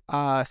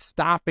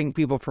stopping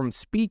people from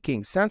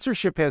speaking.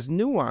 Censorship has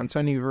nuance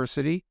on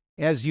university,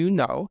 as you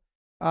know.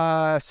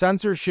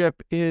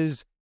 Censorship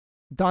is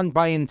done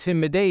by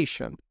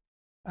intimidation,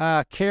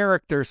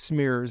 character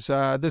smears.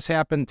 This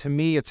happened to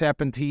me. It's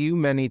happened to you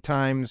many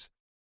times.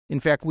 In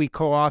fact, we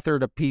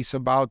co-authored a piece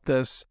about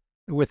this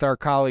with our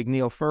colleague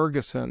Neil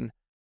Ferguson.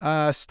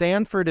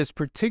 Stanford is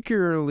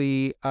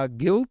particularly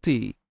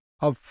guilty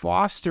of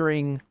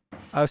fostering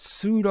a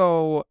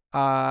pseudo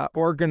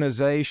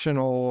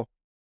organizational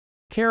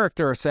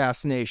character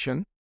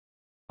assassination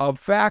of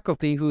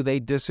faculty who they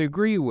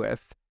disagree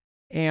with.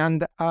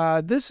 And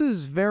this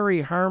is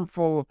very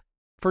harmful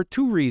for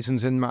two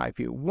reasons, in my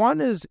view. One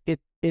is it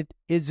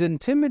is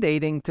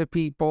intimidating to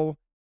people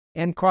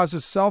and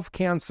causes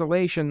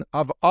self-cancellation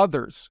of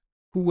others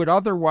who would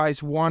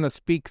otherwise want to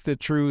speak the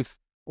truth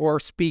or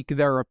speak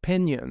their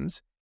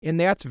opinions, and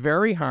that's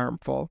very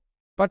harmful.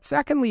 But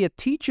secondly, it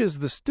teaches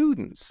the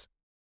students,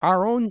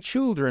 our own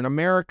children,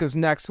 America's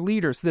next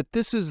leaders, that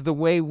this is the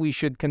way we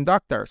should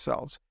conduct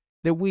ourselves,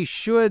 that we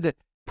should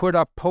put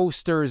up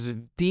posters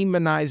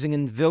demonizing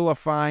and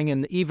vilifying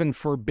and even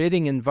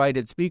forbidding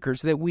invited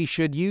speakers, that we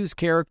should use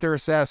character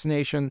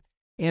assassination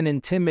and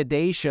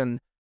intimidation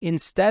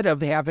instead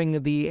of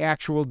having the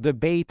actual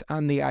debate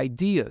on the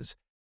ideas.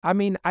 I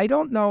mean, I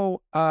don't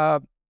know,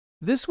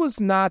 this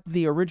was not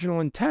the original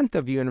intent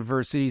of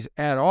universities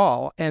at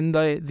all, and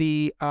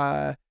the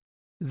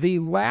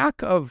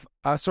lack of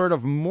sort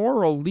of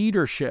moral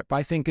leadership,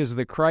 I think, is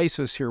the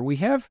crisis here. We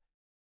have,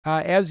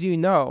 as you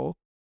know,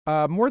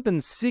 more than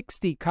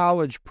 60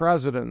 college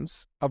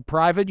presidents of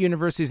private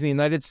universities in the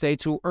United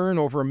States who earn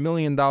over $1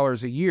 million a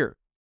year.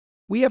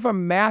 We have a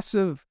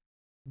massive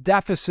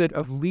deficit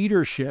of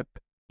leadership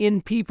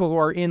in people who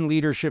are in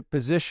leadership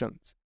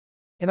positions.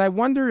 And I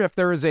wonder if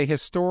there is a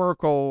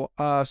historical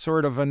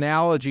sort of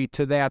analogy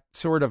to that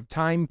sort of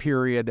time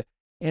period.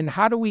 And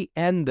how do we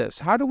end this?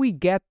 How do we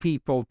get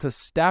people to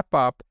step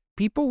up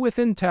people with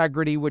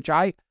integrity, which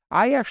I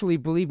actually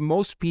believe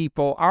most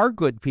people are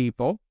good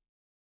people.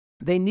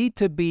 They need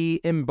to be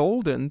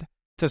emboldened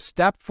to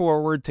step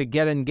forward, to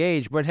get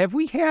engaged. But have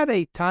we had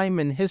a time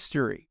in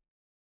history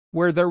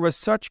where there was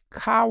such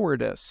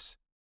cowardice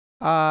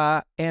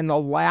and a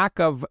lack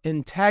of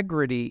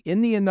integrity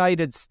in the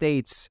United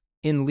States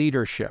in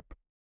leadership?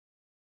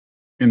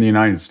 In the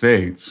United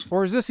States?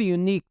 Or is this a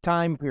unique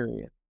time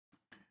period?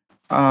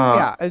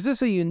 Is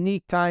this a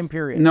unique time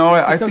period? No,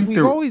 I because think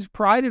we've always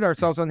prided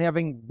ourselves on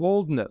having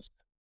boldness.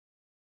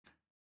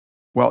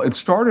 Well, it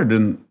started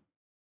in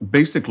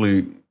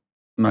basically,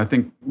 and I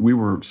think we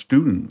were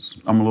students.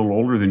 I'm a little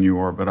older than you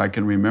are, but I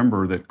can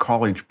remember that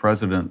college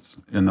presidents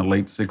in the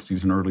late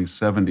 60s and early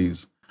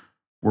 70s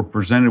were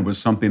presented with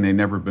something they'd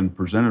never been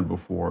presented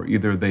before.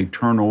 Either they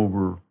turn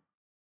over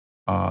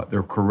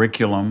their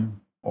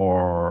curriculum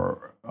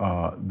or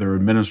their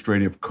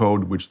administrative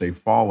code, which they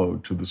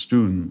followed, to the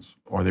students,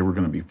 or they were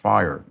going to be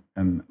fired.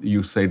 And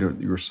you say to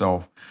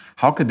yourself,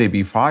 how could they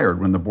be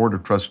fired when the Board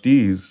of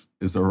Trustees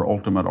is their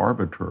ultimate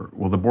arbiter?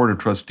 Well, the Board of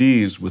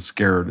Trustees was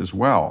scared as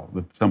well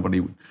that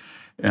somebody would.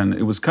 And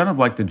it was kind of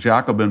like the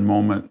Jacobin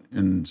moment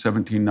in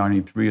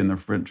 1793 in the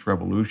French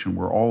Revolution,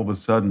 where all of a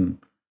sudden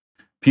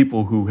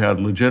people who had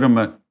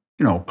legitimate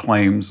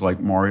claims like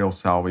Mario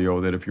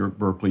Salvio, that if you're at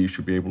Berkeley, you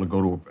should be able to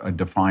go to a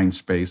defined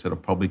space at a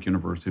public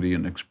university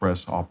and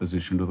express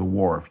opposition to the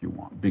war if you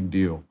want. Big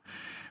deal.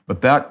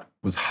 But that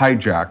was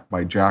hijacked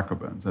by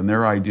Jacobins. And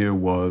their idea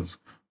was,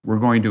 we're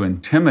going to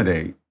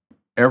intimidate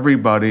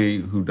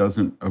everybody who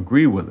doesn't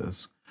agree with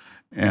us,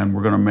 and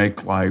we're going to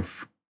make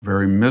life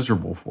very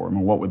miserable for them.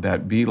 And what would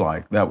that be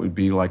like? That would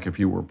be like if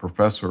you were a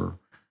professor,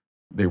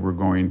 they were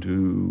going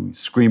to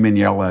scream and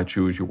yell at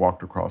you as you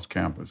walked across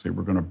campus. They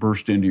were going to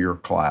burst into your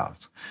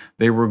class.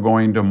 They were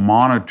going to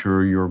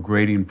monitor your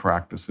grading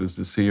practices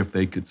to see if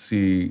they could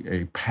see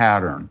a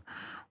pattern.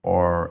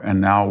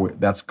 And now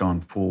that's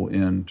gone full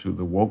into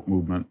the woke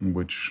movement, in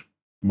which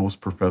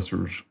most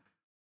professors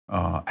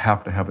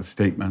have to have a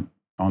statement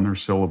on their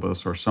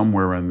syllabus or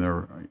somewhere in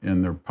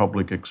their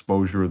public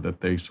exposure that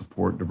they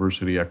support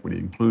diversity, equity,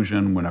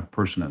 inclusion. When a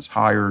person is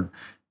hired,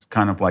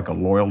 kind of like a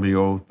loyalty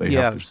oath.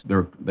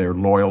 They're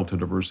loyal to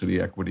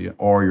diversity, equity,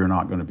 or you're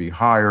not going to be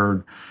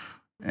hired.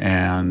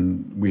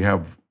 And we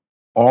have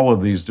all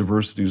of these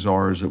diversity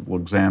czars that will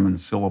examine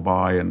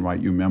syllabi and write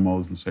you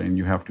memos and saying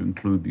you have to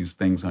include these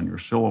things on your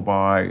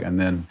syllabi. And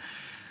then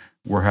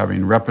we're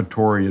having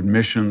repertory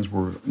admissions.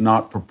 We're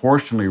not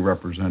proportionally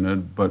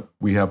represented, but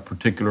we have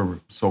particular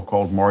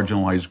so-called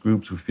marginalized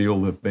groups who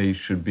feel that they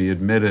should be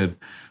admitted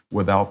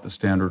without the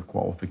standard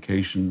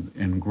qualification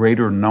in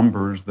greater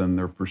numbers than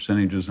their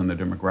percentages in the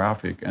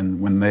demographic.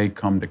 And when they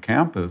come to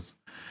campus,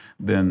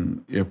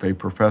 then if a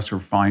professor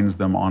finds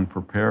them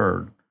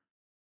unprepared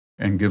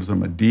and gives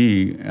them a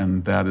D,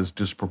 and that is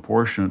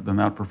disproportionate, then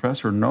that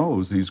professor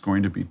knows he's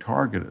going to be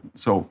targeted.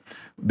 So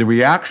the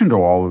reaction to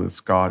all of this,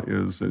 Scott,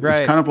 is it's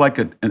kind of like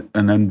an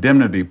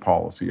indemnity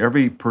policy.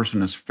 Every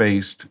person is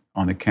faced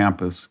on a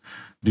campus.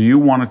 Do you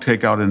want to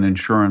take out an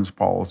insurance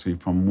policy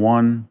from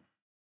one?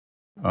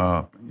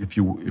 If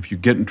you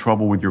get in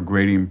trouble with your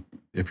grading,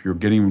 if you're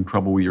getting in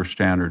trouble with your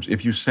standards,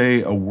 if you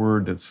say a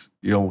word that's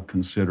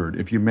ill-considered,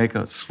 if you make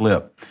a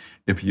slip,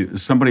 if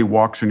somebody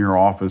walks in your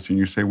office and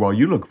you say, well,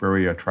 you look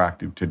very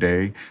attractive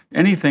today,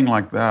 anything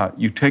like that,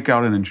 you take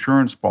out an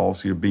insurance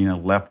policy of being a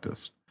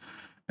leftist,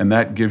 and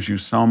that gives you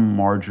some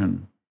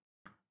margin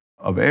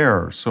of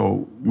error.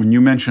 So when you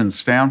mentioned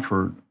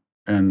Stanford,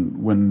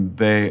 and when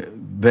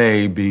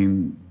they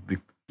being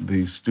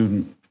the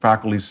student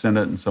faculty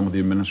senate and some of the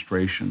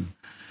administration,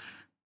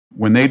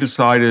 when they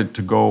decided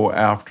to go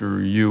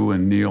after you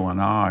and Neil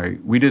and I,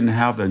 we didn't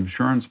have the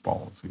insurance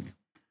policy.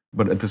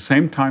 But at the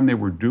same time they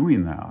were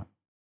doing that,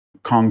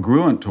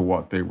 congruent to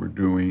what they were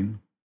doing,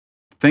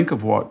 think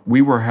of what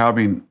we were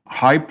having: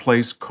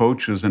 high-placed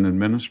coaches and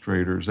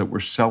administrators that were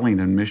selling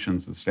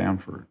admissions at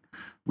Stanford.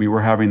 We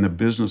were having the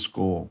business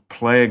school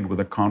plagued with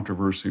a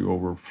controversy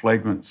over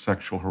flagrant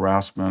sexual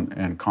harassment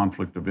and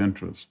conflict of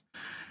interest.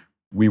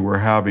 We were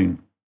having,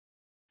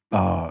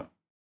 as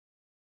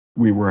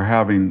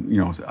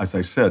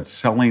I said,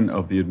 selling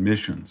of the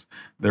admissions.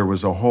 There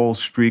was a whole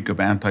streak of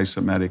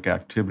anti-Semitic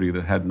activity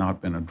that had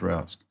not been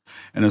addressed.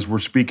 And as we're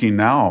speaking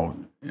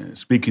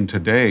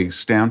today,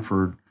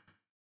 Stanford,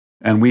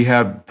 and we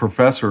had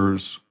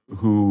professors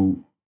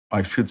who,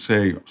 I should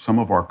say, some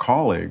of our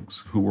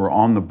colleagues who were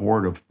on the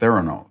board of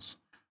Theranos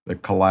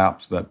that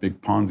collapsed that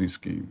big Ponzi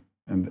scheme.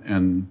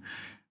 And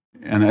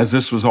as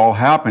this was all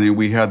happening,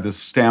 we had this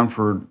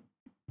Stanford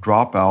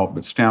dropout,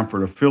 but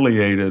Stanford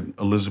affiliated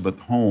Elizabeth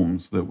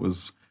Holmes that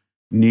was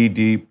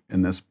knee-deep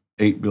in this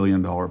 $8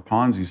 billion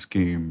Ponzi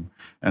scheme.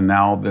 And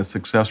now the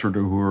successor to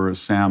Hoover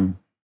is Sam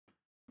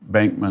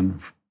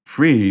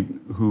Bankman-Fried,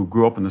 who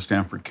grew up in the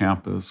Stanford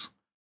campus,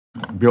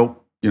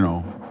 built,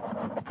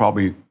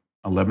 probably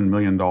 $11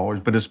 million,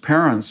 but his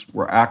parents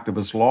were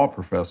activist law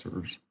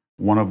professors.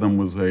 One of them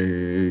was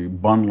a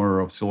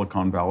bundler of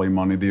Silicon Valley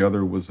money. The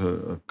other was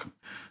an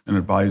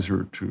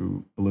advisor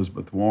to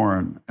Elizabeth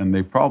Warren. And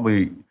they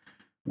probably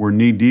were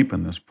knee-deep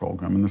in this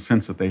program in the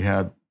sense that they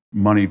had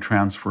money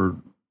transferred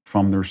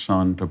from their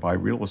son to buy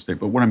real estate.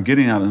 But what I'm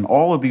getting at, in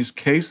all of these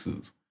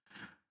cases,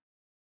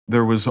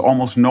 there was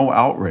almost no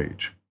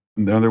outrage.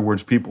 In other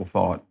words, people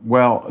thought,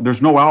 well,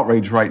 there's no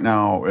outrage right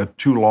now at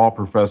two law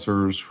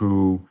professors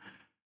who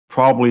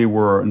probably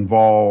were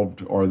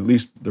involved, or at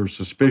least there's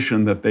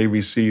suspicion that they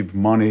received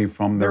money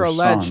from their son.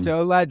 They're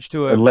alleged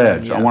to have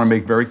Alleged. been, I want to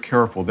yes. make very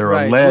careful. They're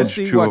Right. alleged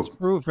We'll see to. what's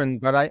proven,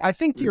 but I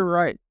think you're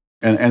right.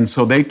 And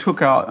so they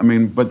took out, I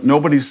mean, but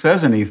nobody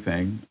says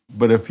anything.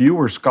 But if you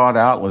were Scott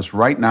Atlas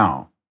right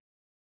now,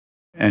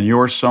 and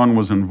your son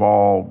was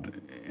involved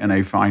in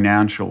a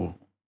financial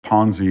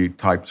Ponzi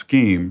type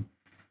scheme,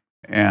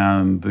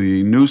 and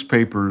the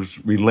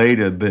newspapers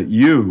related that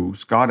you,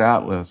 Scott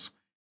Atlas,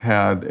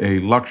 had a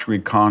luxury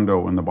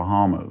condo in the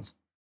Bahamas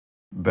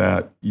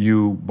that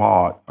you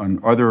bought on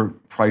other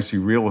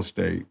pricey real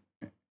estate,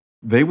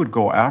 they would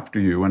go after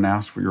you and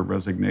ask for your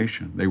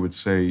resignation. They would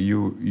say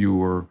you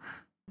were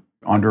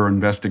under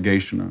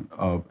investigation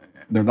of.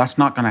 That's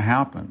not going to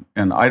happen.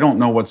 And I don't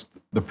know what's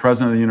the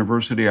president of the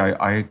university.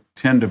 I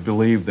tend to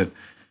believe that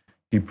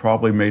he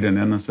probably made an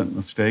innocent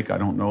mistake. I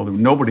don't know.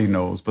 Nobody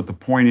knows. But the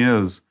point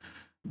is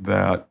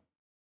that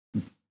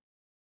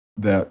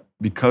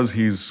because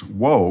he's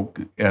woke,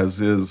 as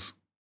is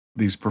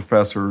these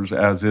professors,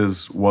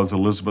 was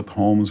Elizabeth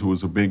Holmes, who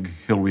was a big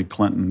Hillary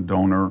Clinton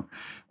donor,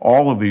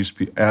 all of these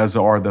people, as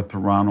are the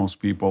Theranos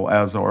people,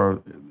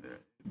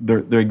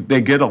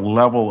 they get a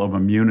level of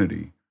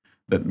immunity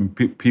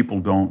that people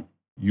don't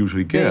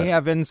usually get. They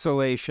have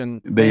insulation.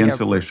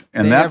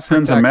 And that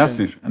sends a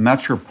message. And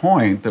that's your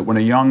point, that when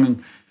a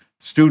young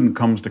student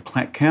comes to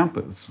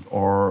campus,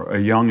 or a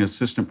young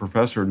assistant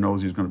professor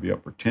knows he's going to be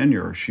up for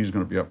tenure, or she's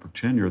going to be up for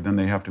tenure, then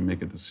they have to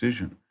make a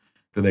decision.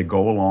 Do they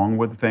go along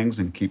with things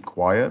and keep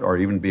quiet, or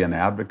even be an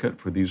advocate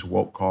for these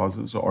woke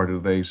causes, or do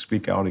they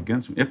speak out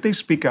against them? If they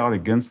speak out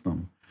against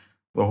them,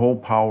 the whole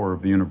power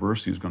of the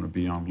university is going to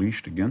be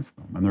unleashed against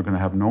them, and they're going to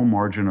have no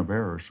margin of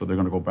error. So they're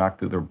going to go back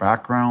to their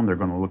background. They're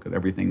going to look at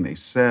everything they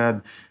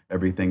said,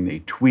 everything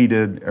they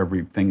tweeted,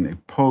 everything they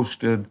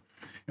posted,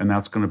 and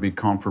that's going to be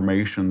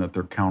confirmation that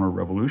they're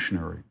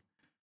counter-revolutionary.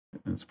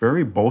 It's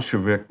very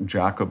Bolshevik,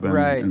 Jacobin,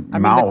 right. and I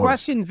mean, Maoist. the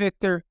question,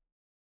 Victor.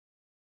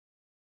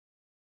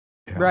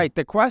 Yeah. Right.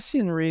 The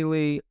question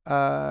really,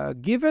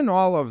 given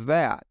all of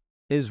that,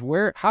 is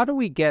how do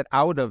we get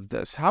out of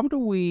this? How do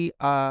we,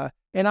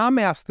 and I'm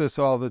asked this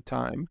all the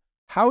time,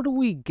 how do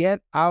we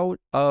get out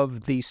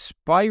of the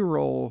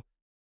spiral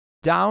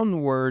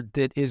downward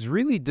that is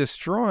really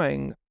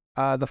destroying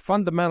the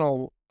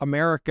fundamental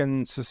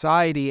American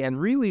society and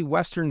really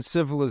Western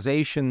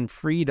civilization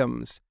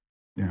freedoms?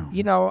 Yeah.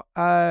 You know,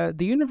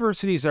 the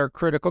universities are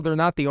critical. They're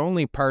not the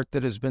only part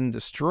that has been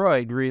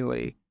destroyed,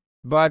 really.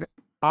 But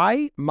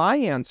my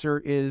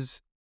answer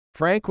is,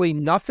 frankly,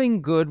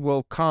 nothing good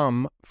will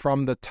come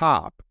from the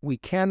top. We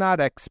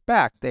cannot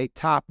expect a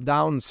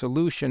top-down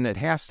solution. It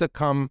has to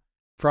come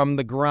from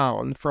the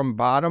ground, from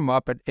bottom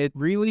up. It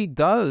really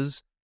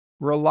does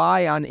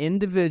rely on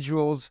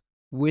individuals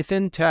with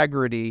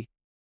integrity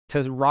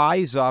to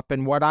rise up.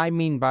 And what I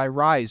mean by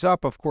rise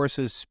up, of course,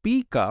 is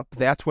speak up.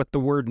 That's what the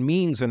word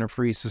means in a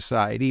free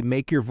society.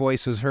 Make your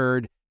voices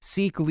heard,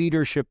 seek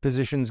leadership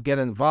positions, get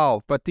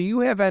involved. But do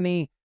you have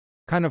any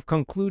kind of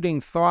concluding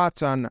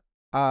thoughts on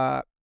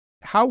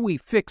how we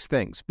fix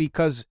things?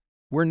 Because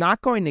we're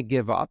not going to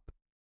give up.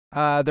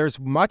 There's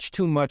much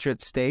too much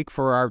at stake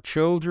for our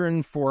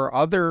children, for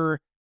other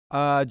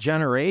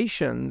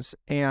generations,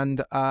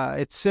 and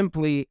it's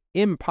simply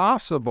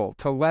impossible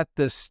to let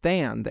this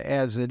stand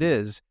as it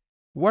is.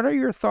 What are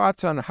your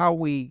thoughts on how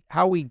we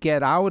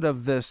get out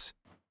of this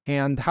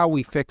and how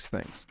we fix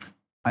things?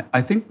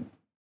 I think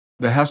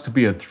there has to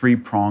be a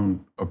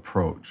three-pronged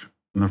approach.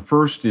 And the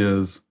first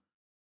is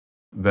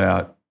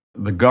that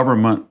the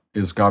government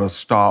has got to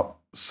stop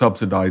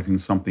subsidizing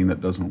something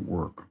that doesn't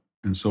work.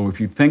 And so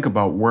if you think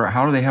about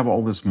how do they have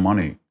all this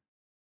money?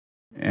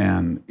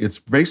 And it's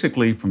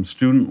basically from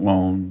student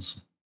loans.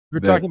 We're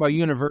talking about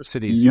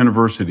universities.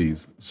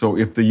 Universities. So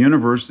if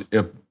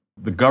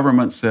the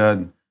government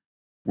said,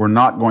 we're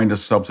not going to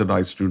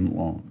subsidize student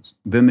loans,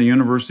 then the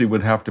university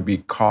would have to be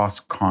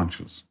cost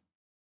conscious.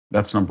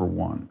 That's number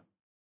one.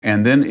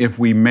 And then if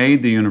we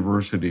made the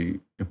university,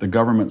 if the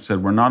government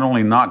said, we're not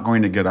only not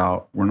going to get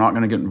out, we're not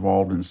going to get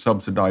involved in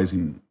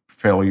subsidizing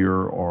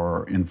failure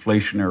or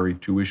inflationary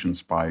tuition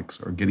spikes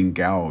or getting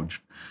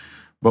gouged,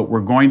 but we're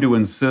going to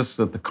insist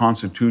that the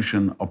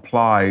Constitution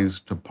applies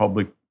to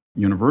public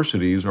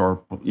universities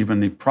or even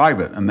the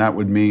private. And that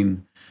would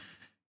mean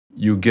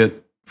you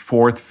get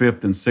Fourth,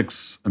 Fifth, and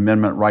Sixth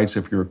Amendment rights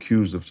if you're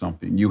accused of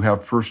something. You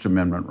have First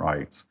Amendment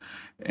rights.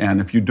 And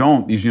if you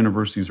don't, these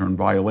universities are in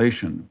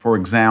violation. For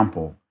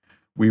example,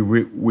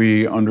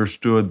 we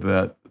understood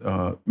that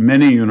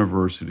many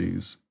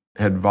universities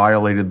had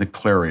violated the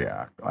Clery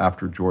Act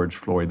after George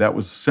Floyd. That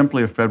was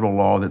simply a federal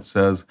law that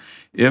says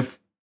if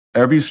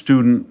every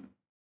student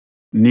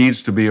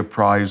needs to be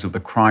apprised of the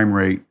crime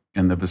rate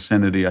in the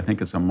vicinity, I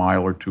think it's a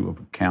mile or two of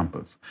a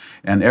campus.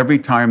 And every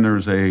time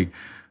there's a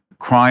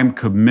crime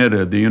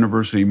committed, the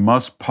university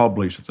must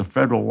publish, it's a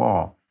federal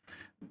law,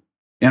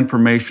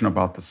 information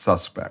about the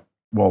suspect.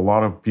 Well, a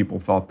lot of people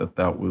thought that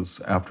that was,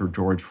 after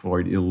George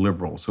Floyd,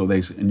 illiberal. So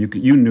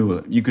you knew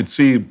it. You could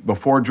see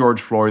before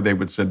George Floyd, they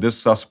would say this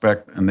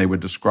suspect, and they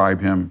would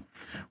describe him,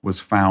 was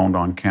found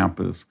on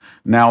campus.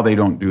 Now they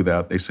don't do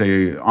that. They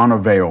say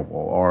unavailable,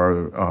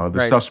 or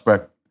the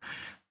suspect.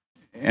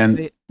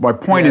 And my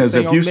point is,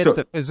 they if you omit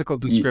the physical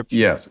description.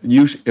 Yes,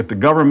 if the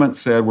government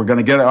said we're going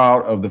to get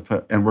out of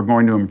and we're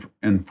going to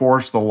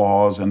enforce the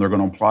laws and they're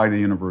going to apply to the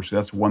university,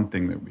 that's one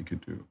thing that we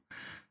could do.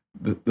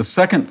 The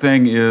second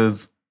thing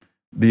is,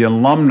 the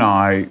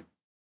alumni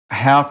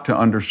have to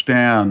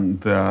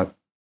understand that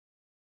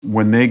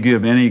when they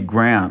give any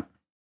grant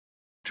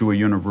to a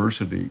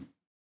university,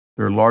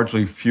 they're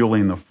largely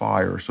fueling the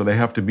fire. So they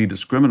have to be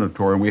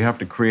discriminatory, and we have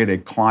to create a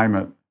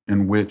climate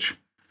in which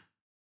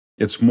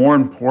it's more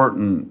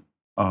important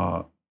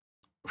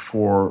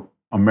for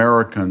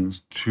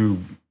Americans to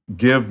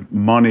give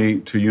money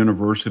to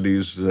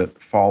universities that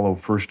follow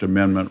First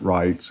Amendment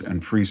rights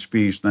and free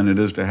speech than it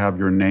is to have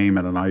your name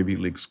at an Ivy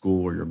League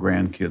school or your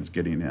grandkids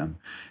getting in.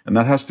 And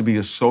that has to be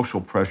a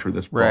social pressure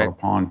that's brought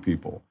upon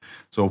people.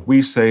 So if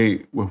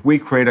we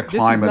create a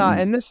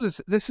climate...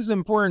 This is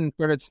important,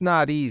 but it's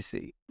not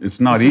easy. It's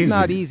not easy. It's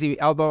not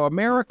easy, although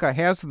America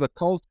has the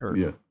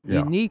culture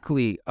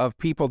uniquely of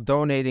people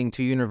donating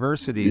to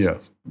universities.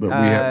 Yes, but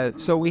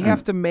we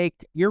have to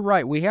make, you're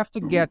right, we have to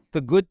get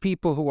the good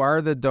people who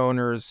are the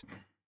donors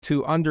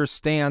to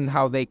understand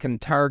how they can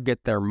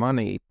target their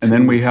money. And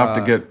then we have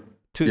to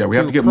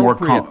get more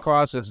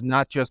causes,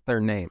 not just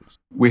their names.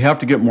 We have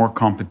to get more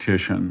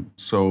competition.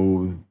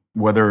 So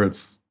whether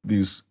it's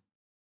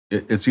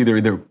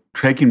either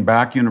taking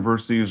back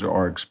universities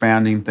or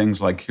expanding things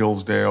like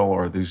Hillsdale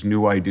or these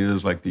new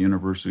ideas like the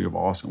University of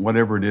Austin,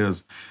 whatever it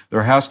is,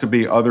 there has to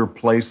be other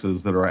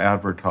places that are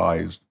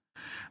advertised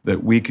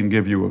that we can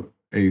give you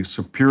a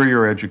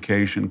superior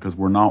education because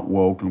we're not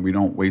woke and we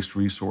don't waste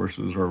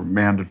resources or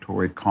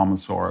mandatory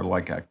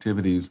commissar-like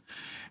activities,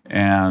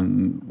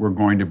 and we're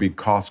going to be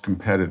cost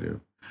competitive.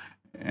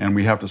 And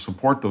we have to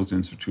support those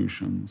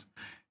institutions.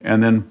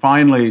 And then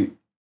finally,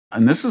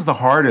 and this is the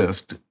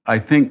hardest, I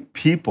think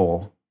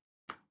people,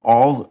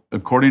 all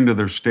according to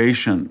their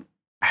station,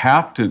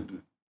 have to,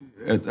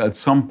 at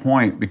some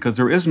point, because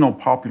there is no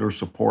popular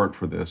support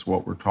for this,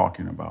 what we're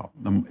talking about.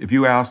 If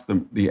you ask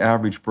the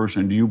average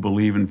person, do you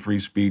believe in free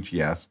speech?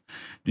 Yes.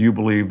 Do you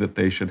believe that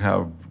they should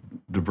have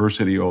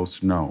diversity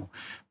oaths? No.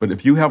 But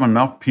if you have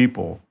enough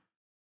people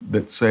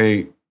that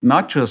say,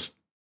 not just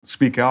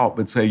speak out,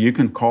 but say, you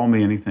can call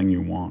me anything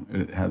you want,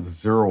 it has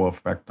zero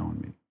effect on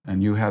me.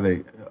 And you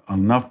had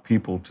enough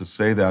people to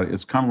say that,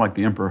 it's kind of like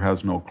the emperor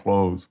has no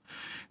clothes.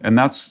 And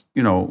that's,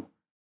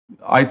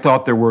 I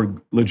thought there were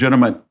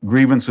legitimate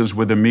grievances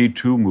with the Me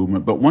Too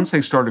movement, but once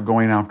they started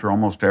going after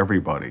almost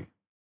everybody,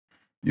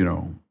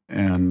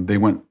 and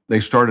they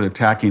started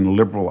attacking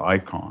liberal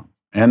icons,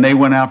 and they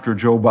went after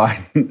Joe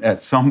Biden,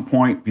 at some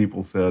point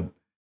people said,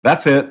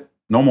 that's it,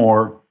 no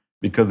more,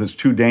 because it's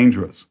too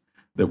dangerous.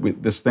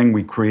 That this thing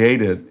we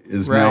created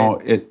is now,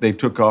 they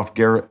took off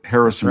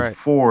Harrison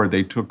Ford,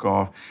 they took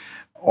off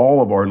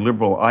all of our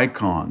liberal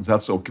icons.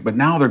 That's okay. But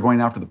now they're going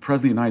after the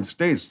President of the United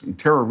States, and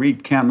Tara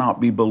Reid cannot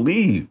be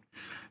believed.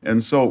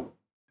 And so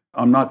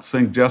I'm not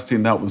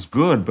suggesting that was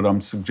good, but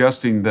I'm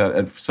suggesting that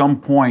at some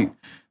point,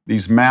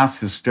 these mass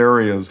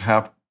hysterias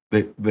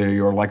they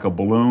are like a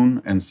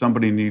balloon, and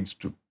somebody needs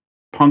to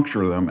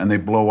puncture them, and they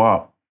blow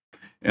up.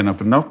 And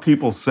if enough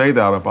people say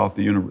that about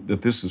that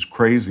this is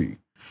crazy,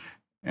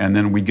 and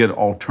then we get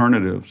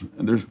alternatives.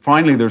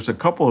 There's a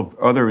couple of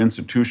other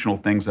institutional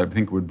things I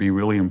think would be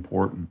really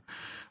important.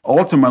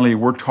 Ultimately,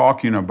 we're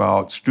talking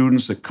about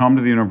students that come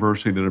to the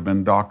university that have been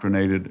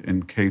indoctrinated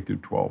in K through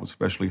 12,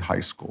 especially high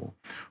school.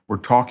 We're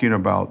talking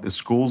about the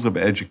schools of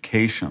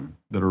education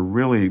that are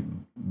really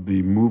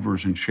the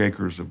movers and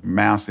shakers of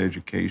mass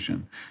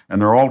education,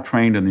 and they're all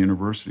trained in the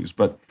universities.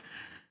 But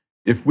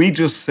if we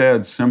just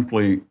said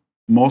simply,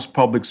 most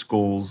public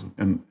schools,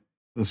 and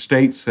the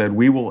state said,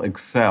 we will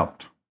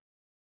accept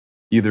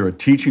either a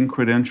teaching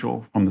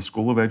credential from the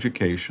School of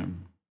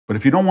Education, but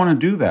if you don't want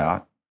to do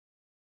that,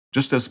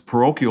 just as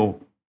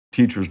parochial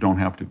teachers don't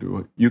have to do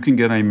it, you can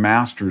get a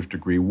master's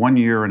degree, 1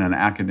 year in an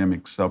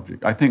academic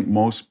subject. I think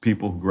most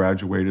people who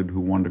graduated who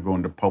wanted to go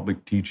into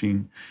public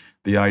teaching,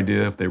 the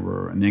idea, if they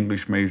were an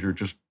English major,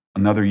 just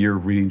another year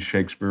of reading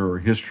Shakespeare or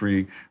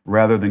history,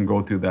 rather than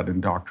go through that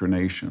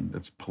indoctrination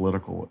that's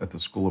political at the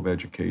School of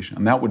Education.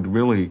 And that would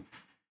really,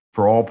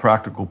 for all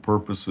practical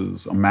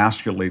purposes,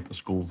 emasculate the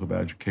schools of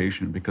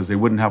education, because they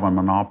wouldn't have a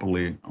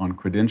monopoly on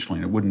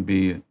credentialing. It wouldn't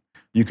be,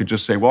 you could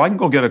just say, well, I can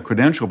go get a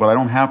credential, but I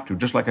don't have to.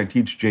 Just like I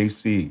teach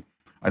JC,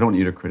 I don't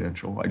need a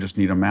credential. I just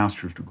need a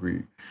master's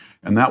degree.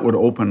 And that would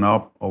open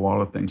up a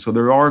lot of things. So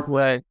there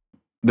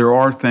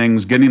are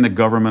things, getting the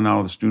government out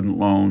of the student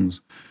loans.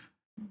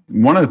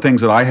 One of the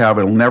things that I have,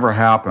 it'll never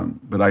happen,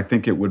 but I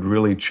think it would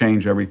really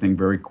change everything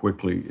very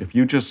quickly. If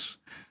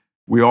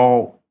we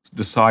all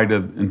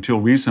decided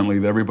until recently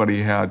that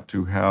everybody had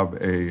to have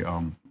a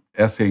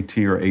SAT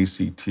or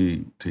ACT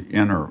to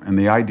enter. And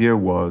the idea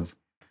was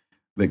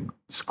that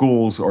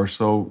schools are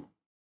so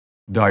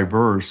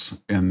diverse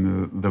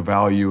in the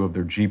value of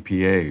their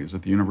GPAs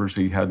that the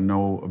university had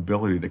no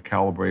ability to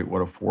calibrate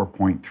what a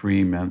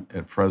 4.3 meant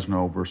at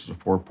Fresno versus a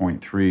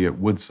 4.3 at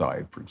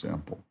Woodside, for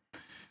example.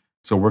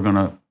 So we're going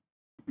to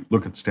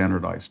look at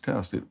standardized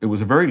tests. It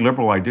was a very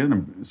liberal idea,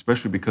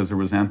 especially because there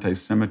was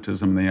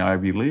anti-Semitism in the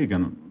Ivy League,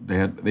 and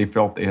they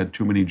felt they had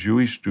too many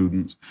Jewish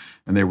students,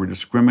 and they were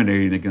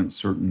discriminating against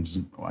certain,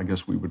 I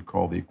guess we would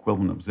call the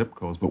equivalent of zip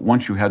codes. But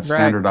once you had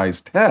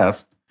standardized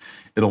tests,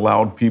 it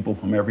allowed people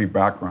from every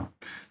background.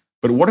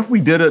 But what if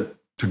we did it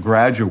to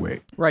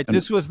graduate? Right. And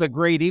this was the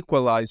great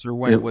equalizer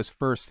when it was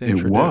first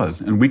introduced. It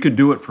was, and we could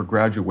do it for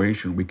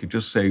graduation. We could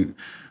just say,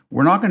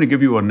 we're not going to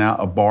give you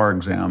a bar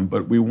exam,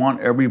 but we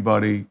want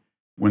everybody,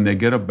 when they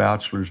get a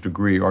bachelor's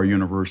degree, our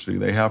university,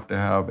 they have to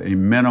have a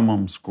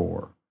minimum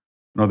score.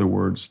 In other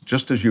words,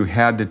 just as you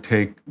had to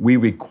take, we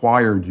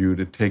required you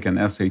to take an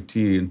SAT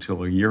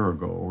until a year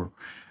ago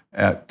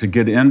to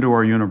get into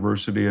our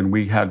university, and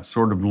we had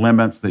sort of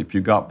limits that if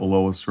you got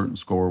below a certain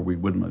score, we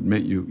wouldn't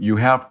admit you. You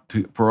have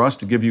to, for us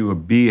to give you a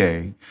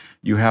BA,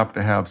 you have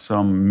to have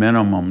some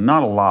minimum,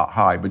 not a lot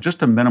high, but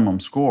just a minimum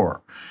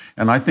score.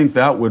 And I think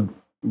that would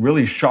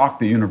really shock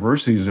the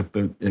universities if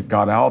it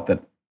got out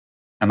that.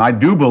 And I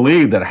do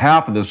believe that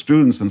half of the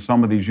students in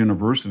some of these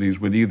universities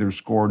would either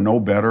score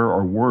no better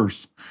or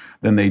worse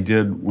than they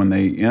did when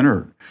they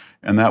entered.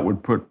 And that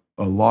would put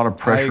a lot of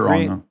pressure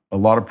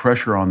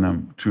on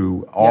them,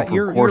 to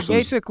offer courses. You're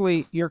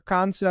basically, your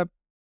concept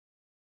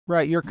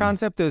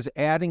is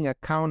adding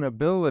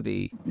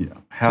accountability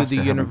to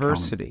the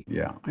university,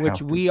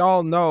 which we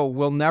all know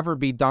will never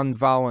be done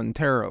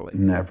voluntarily.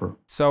 Never.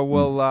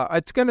 So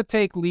it's going to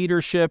take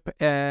leadership.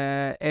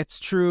 It's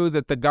true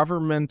that the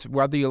government,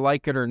 whether you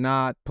like it or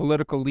not,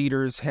 political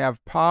leaders have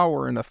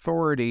power and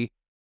authority.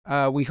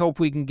 We hope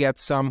we can get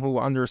some who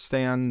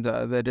understand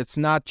that it's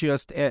not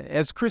just,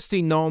 as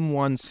Kristi Noem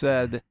once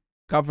said,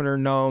 Governor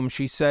Noem,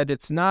 she said,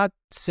 it's not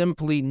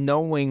simply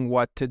knowing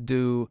what to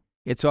do,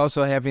 it's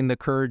also having the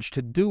courage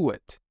to do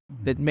it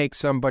that makes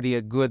somebody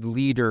a good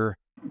leader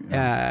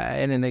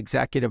and an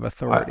executive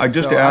authority.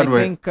 I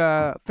think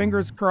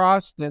fingers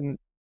crossed. And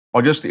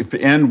I'll just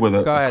end with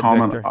a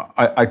comment.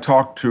 I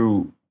talked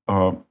to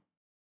a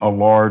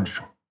large,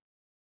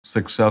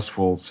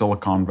 successful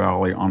Silicon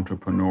Valley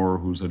entrepreneur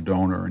who's a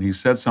donor, and he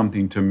said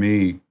something to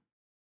me,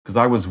 because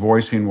I was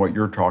voicing what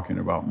you're talking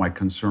about, my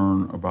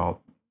concern about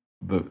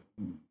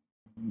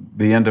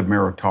the end of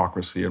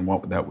meritocracy and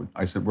what that would.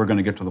 I said, we're going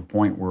to get to the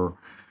point where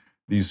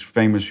these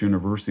famous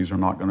universities are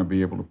not going to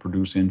be able to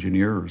produce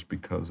engineers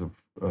because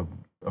of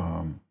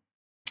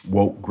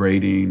woke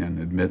grading and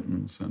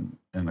admittance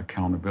and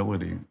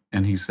accountability.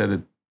 And he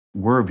said,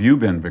 where have you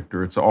been,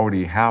 Victor? It's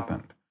already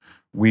happened.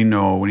 We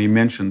know, when he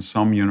mentioned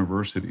some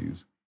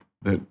universities,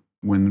 that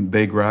when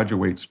they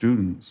graduate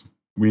students,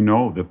 we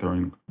know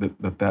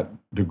that that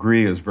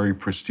degree is very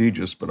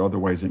prestigious, but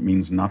otherwise it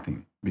means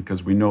nothing,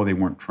 because we know they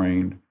weren't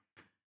trained.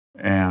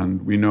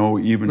 And we know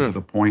even to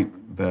the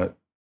point that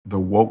the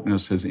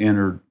wokeness has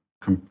entered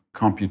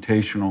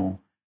computational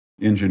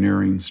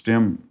engineering,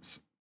 STEM,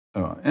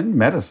 and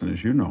medicine,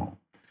 as you know.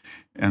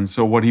 And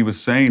so what he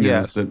was saying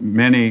is that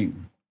many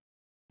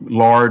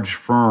large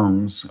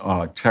firms,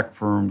 tech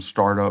firms,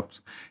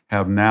 startups,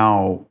 have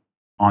now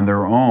on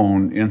their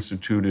own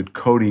instituted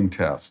coding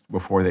tests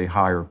before they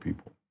hire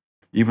people,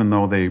 even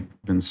though they've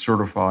been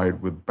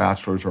certified with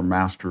bachelor's or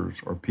master's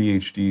or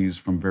PhDs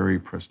from very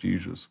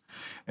prestigious.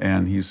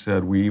 And he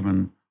said, we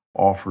even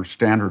offer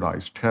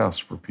standardized tests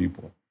for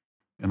people.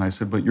 And I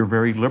said, but you're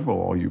very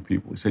liberal, all you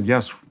people. He said,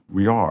 yes,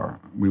 we are.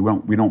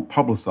 We don't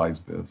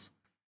publicize this,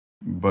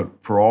 but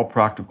for all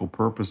practical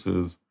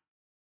purposes,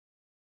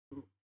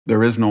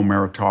 there is no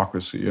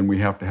meritocracy, and we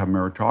have to have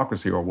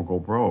meritocracy or we'll go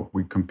broke.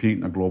 We compete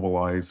in a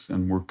globalized,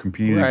 and we're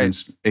competing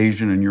against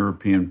Asian and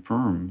European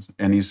firms.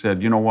 And he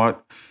said, you know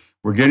what?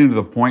 We're getting to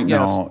the point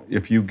now,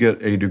 if you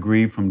get a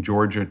degree from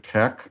Georgia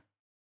Tech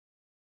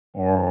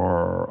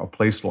or a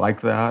place like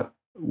that,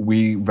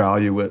 we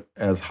value it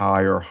as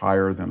high or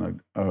higher than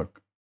a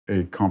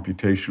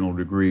computational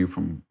degree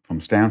from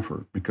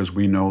Stanford, because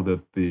we know that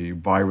the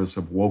virus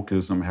of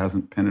wokeism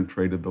hasn't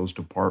penetrated those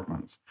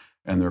departments,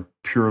 and they're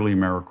purely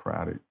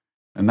meritocratic.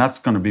 And that's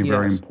going to be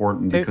very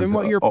important, because and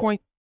what your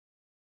point,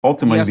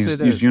 ultimately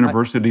these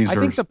universities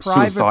are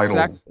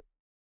suicidal.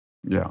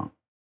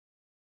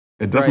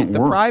 It doesn't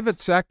work. The private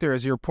sector,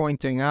 as you're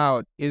pointing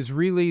out, is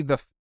really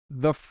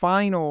the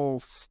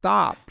final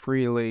stop,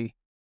 really,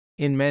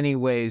 in many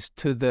ways,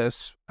 to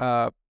this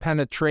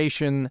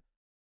penetration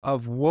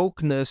of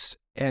wokeness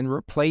and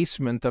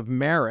replacement of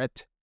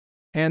merit.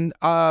 And,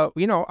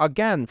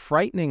 again,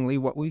 frighteningly,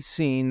 what we've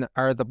seen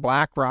are the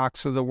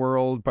BlackRocks of the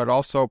world, but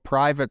also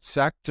private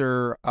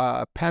sector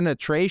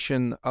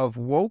penetration of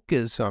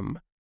wokeism.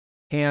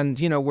 And,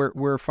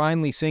 we're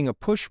finally seeing a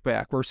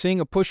pushback. We're seeing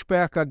a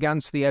pushback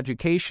against the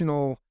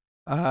educational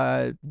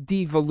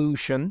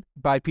devolution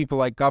by people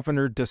like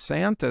Governor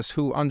DeSantis,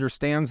 who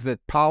understands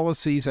that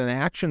policies and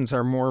actions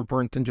are more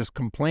important than just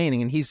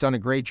complaining, and he's done a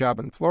great job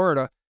in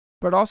Florida.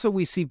 But also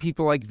we see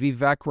people like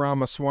Vivek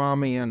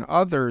Ramaswamy and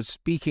others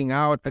speaking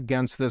out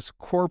against this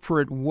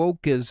corporate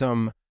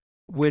wokeism,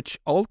 which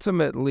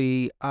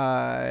ultimately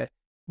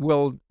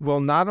will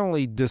not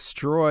only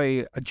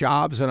destroy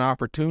jobs and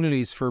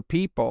opportunities for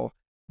people,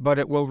 but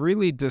it will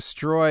really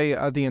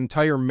destroy the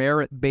entire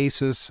merit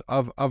basis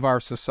of our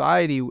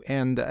society,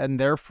 and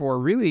therefore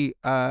really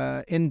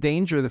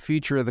endanger the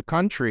future of the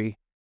country,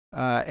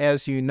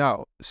 as you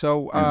know.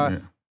 So,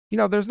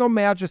 there's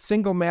no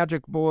single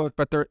magic bullet,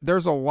 but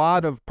there's a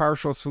lot of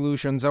partial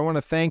solutions. I want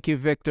to thank you,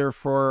 Victor,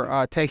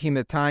 for taking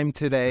the time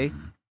today.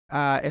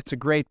 It's a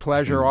great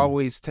pleasure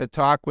always to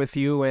talk with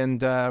you,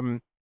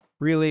 and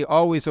really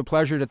always a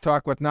pleasure to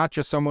talk with not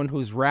just someone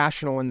who's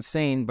rational and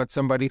sane, but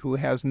somebody who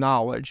has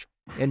knowledge.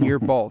 And you're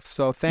both.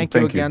 So thank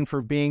you again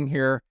for being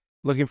here.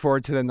 Looking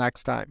forward to the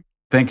next time.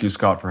 Thank you,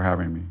 Scott, for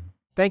having me.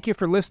 Thank you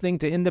for listening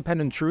to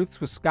Independent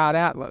Truths with Scott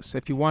Atlas.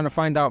 If you want to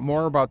find out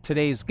more about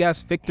today's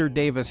guest, Victor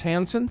Davis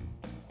Hanson,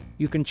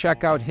 you can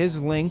check out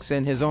his links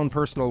and his own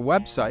personal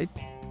website.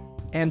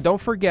 And don't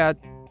forget,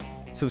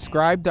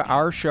 subscribe to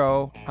our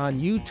show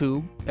on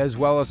YouTube, as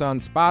well as on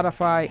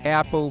Spotify,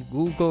 Apple,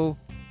 Google,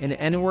 and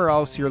anywhere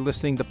else you're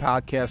listening to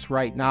podcasts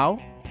right now.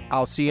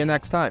 I'll see you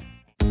next time.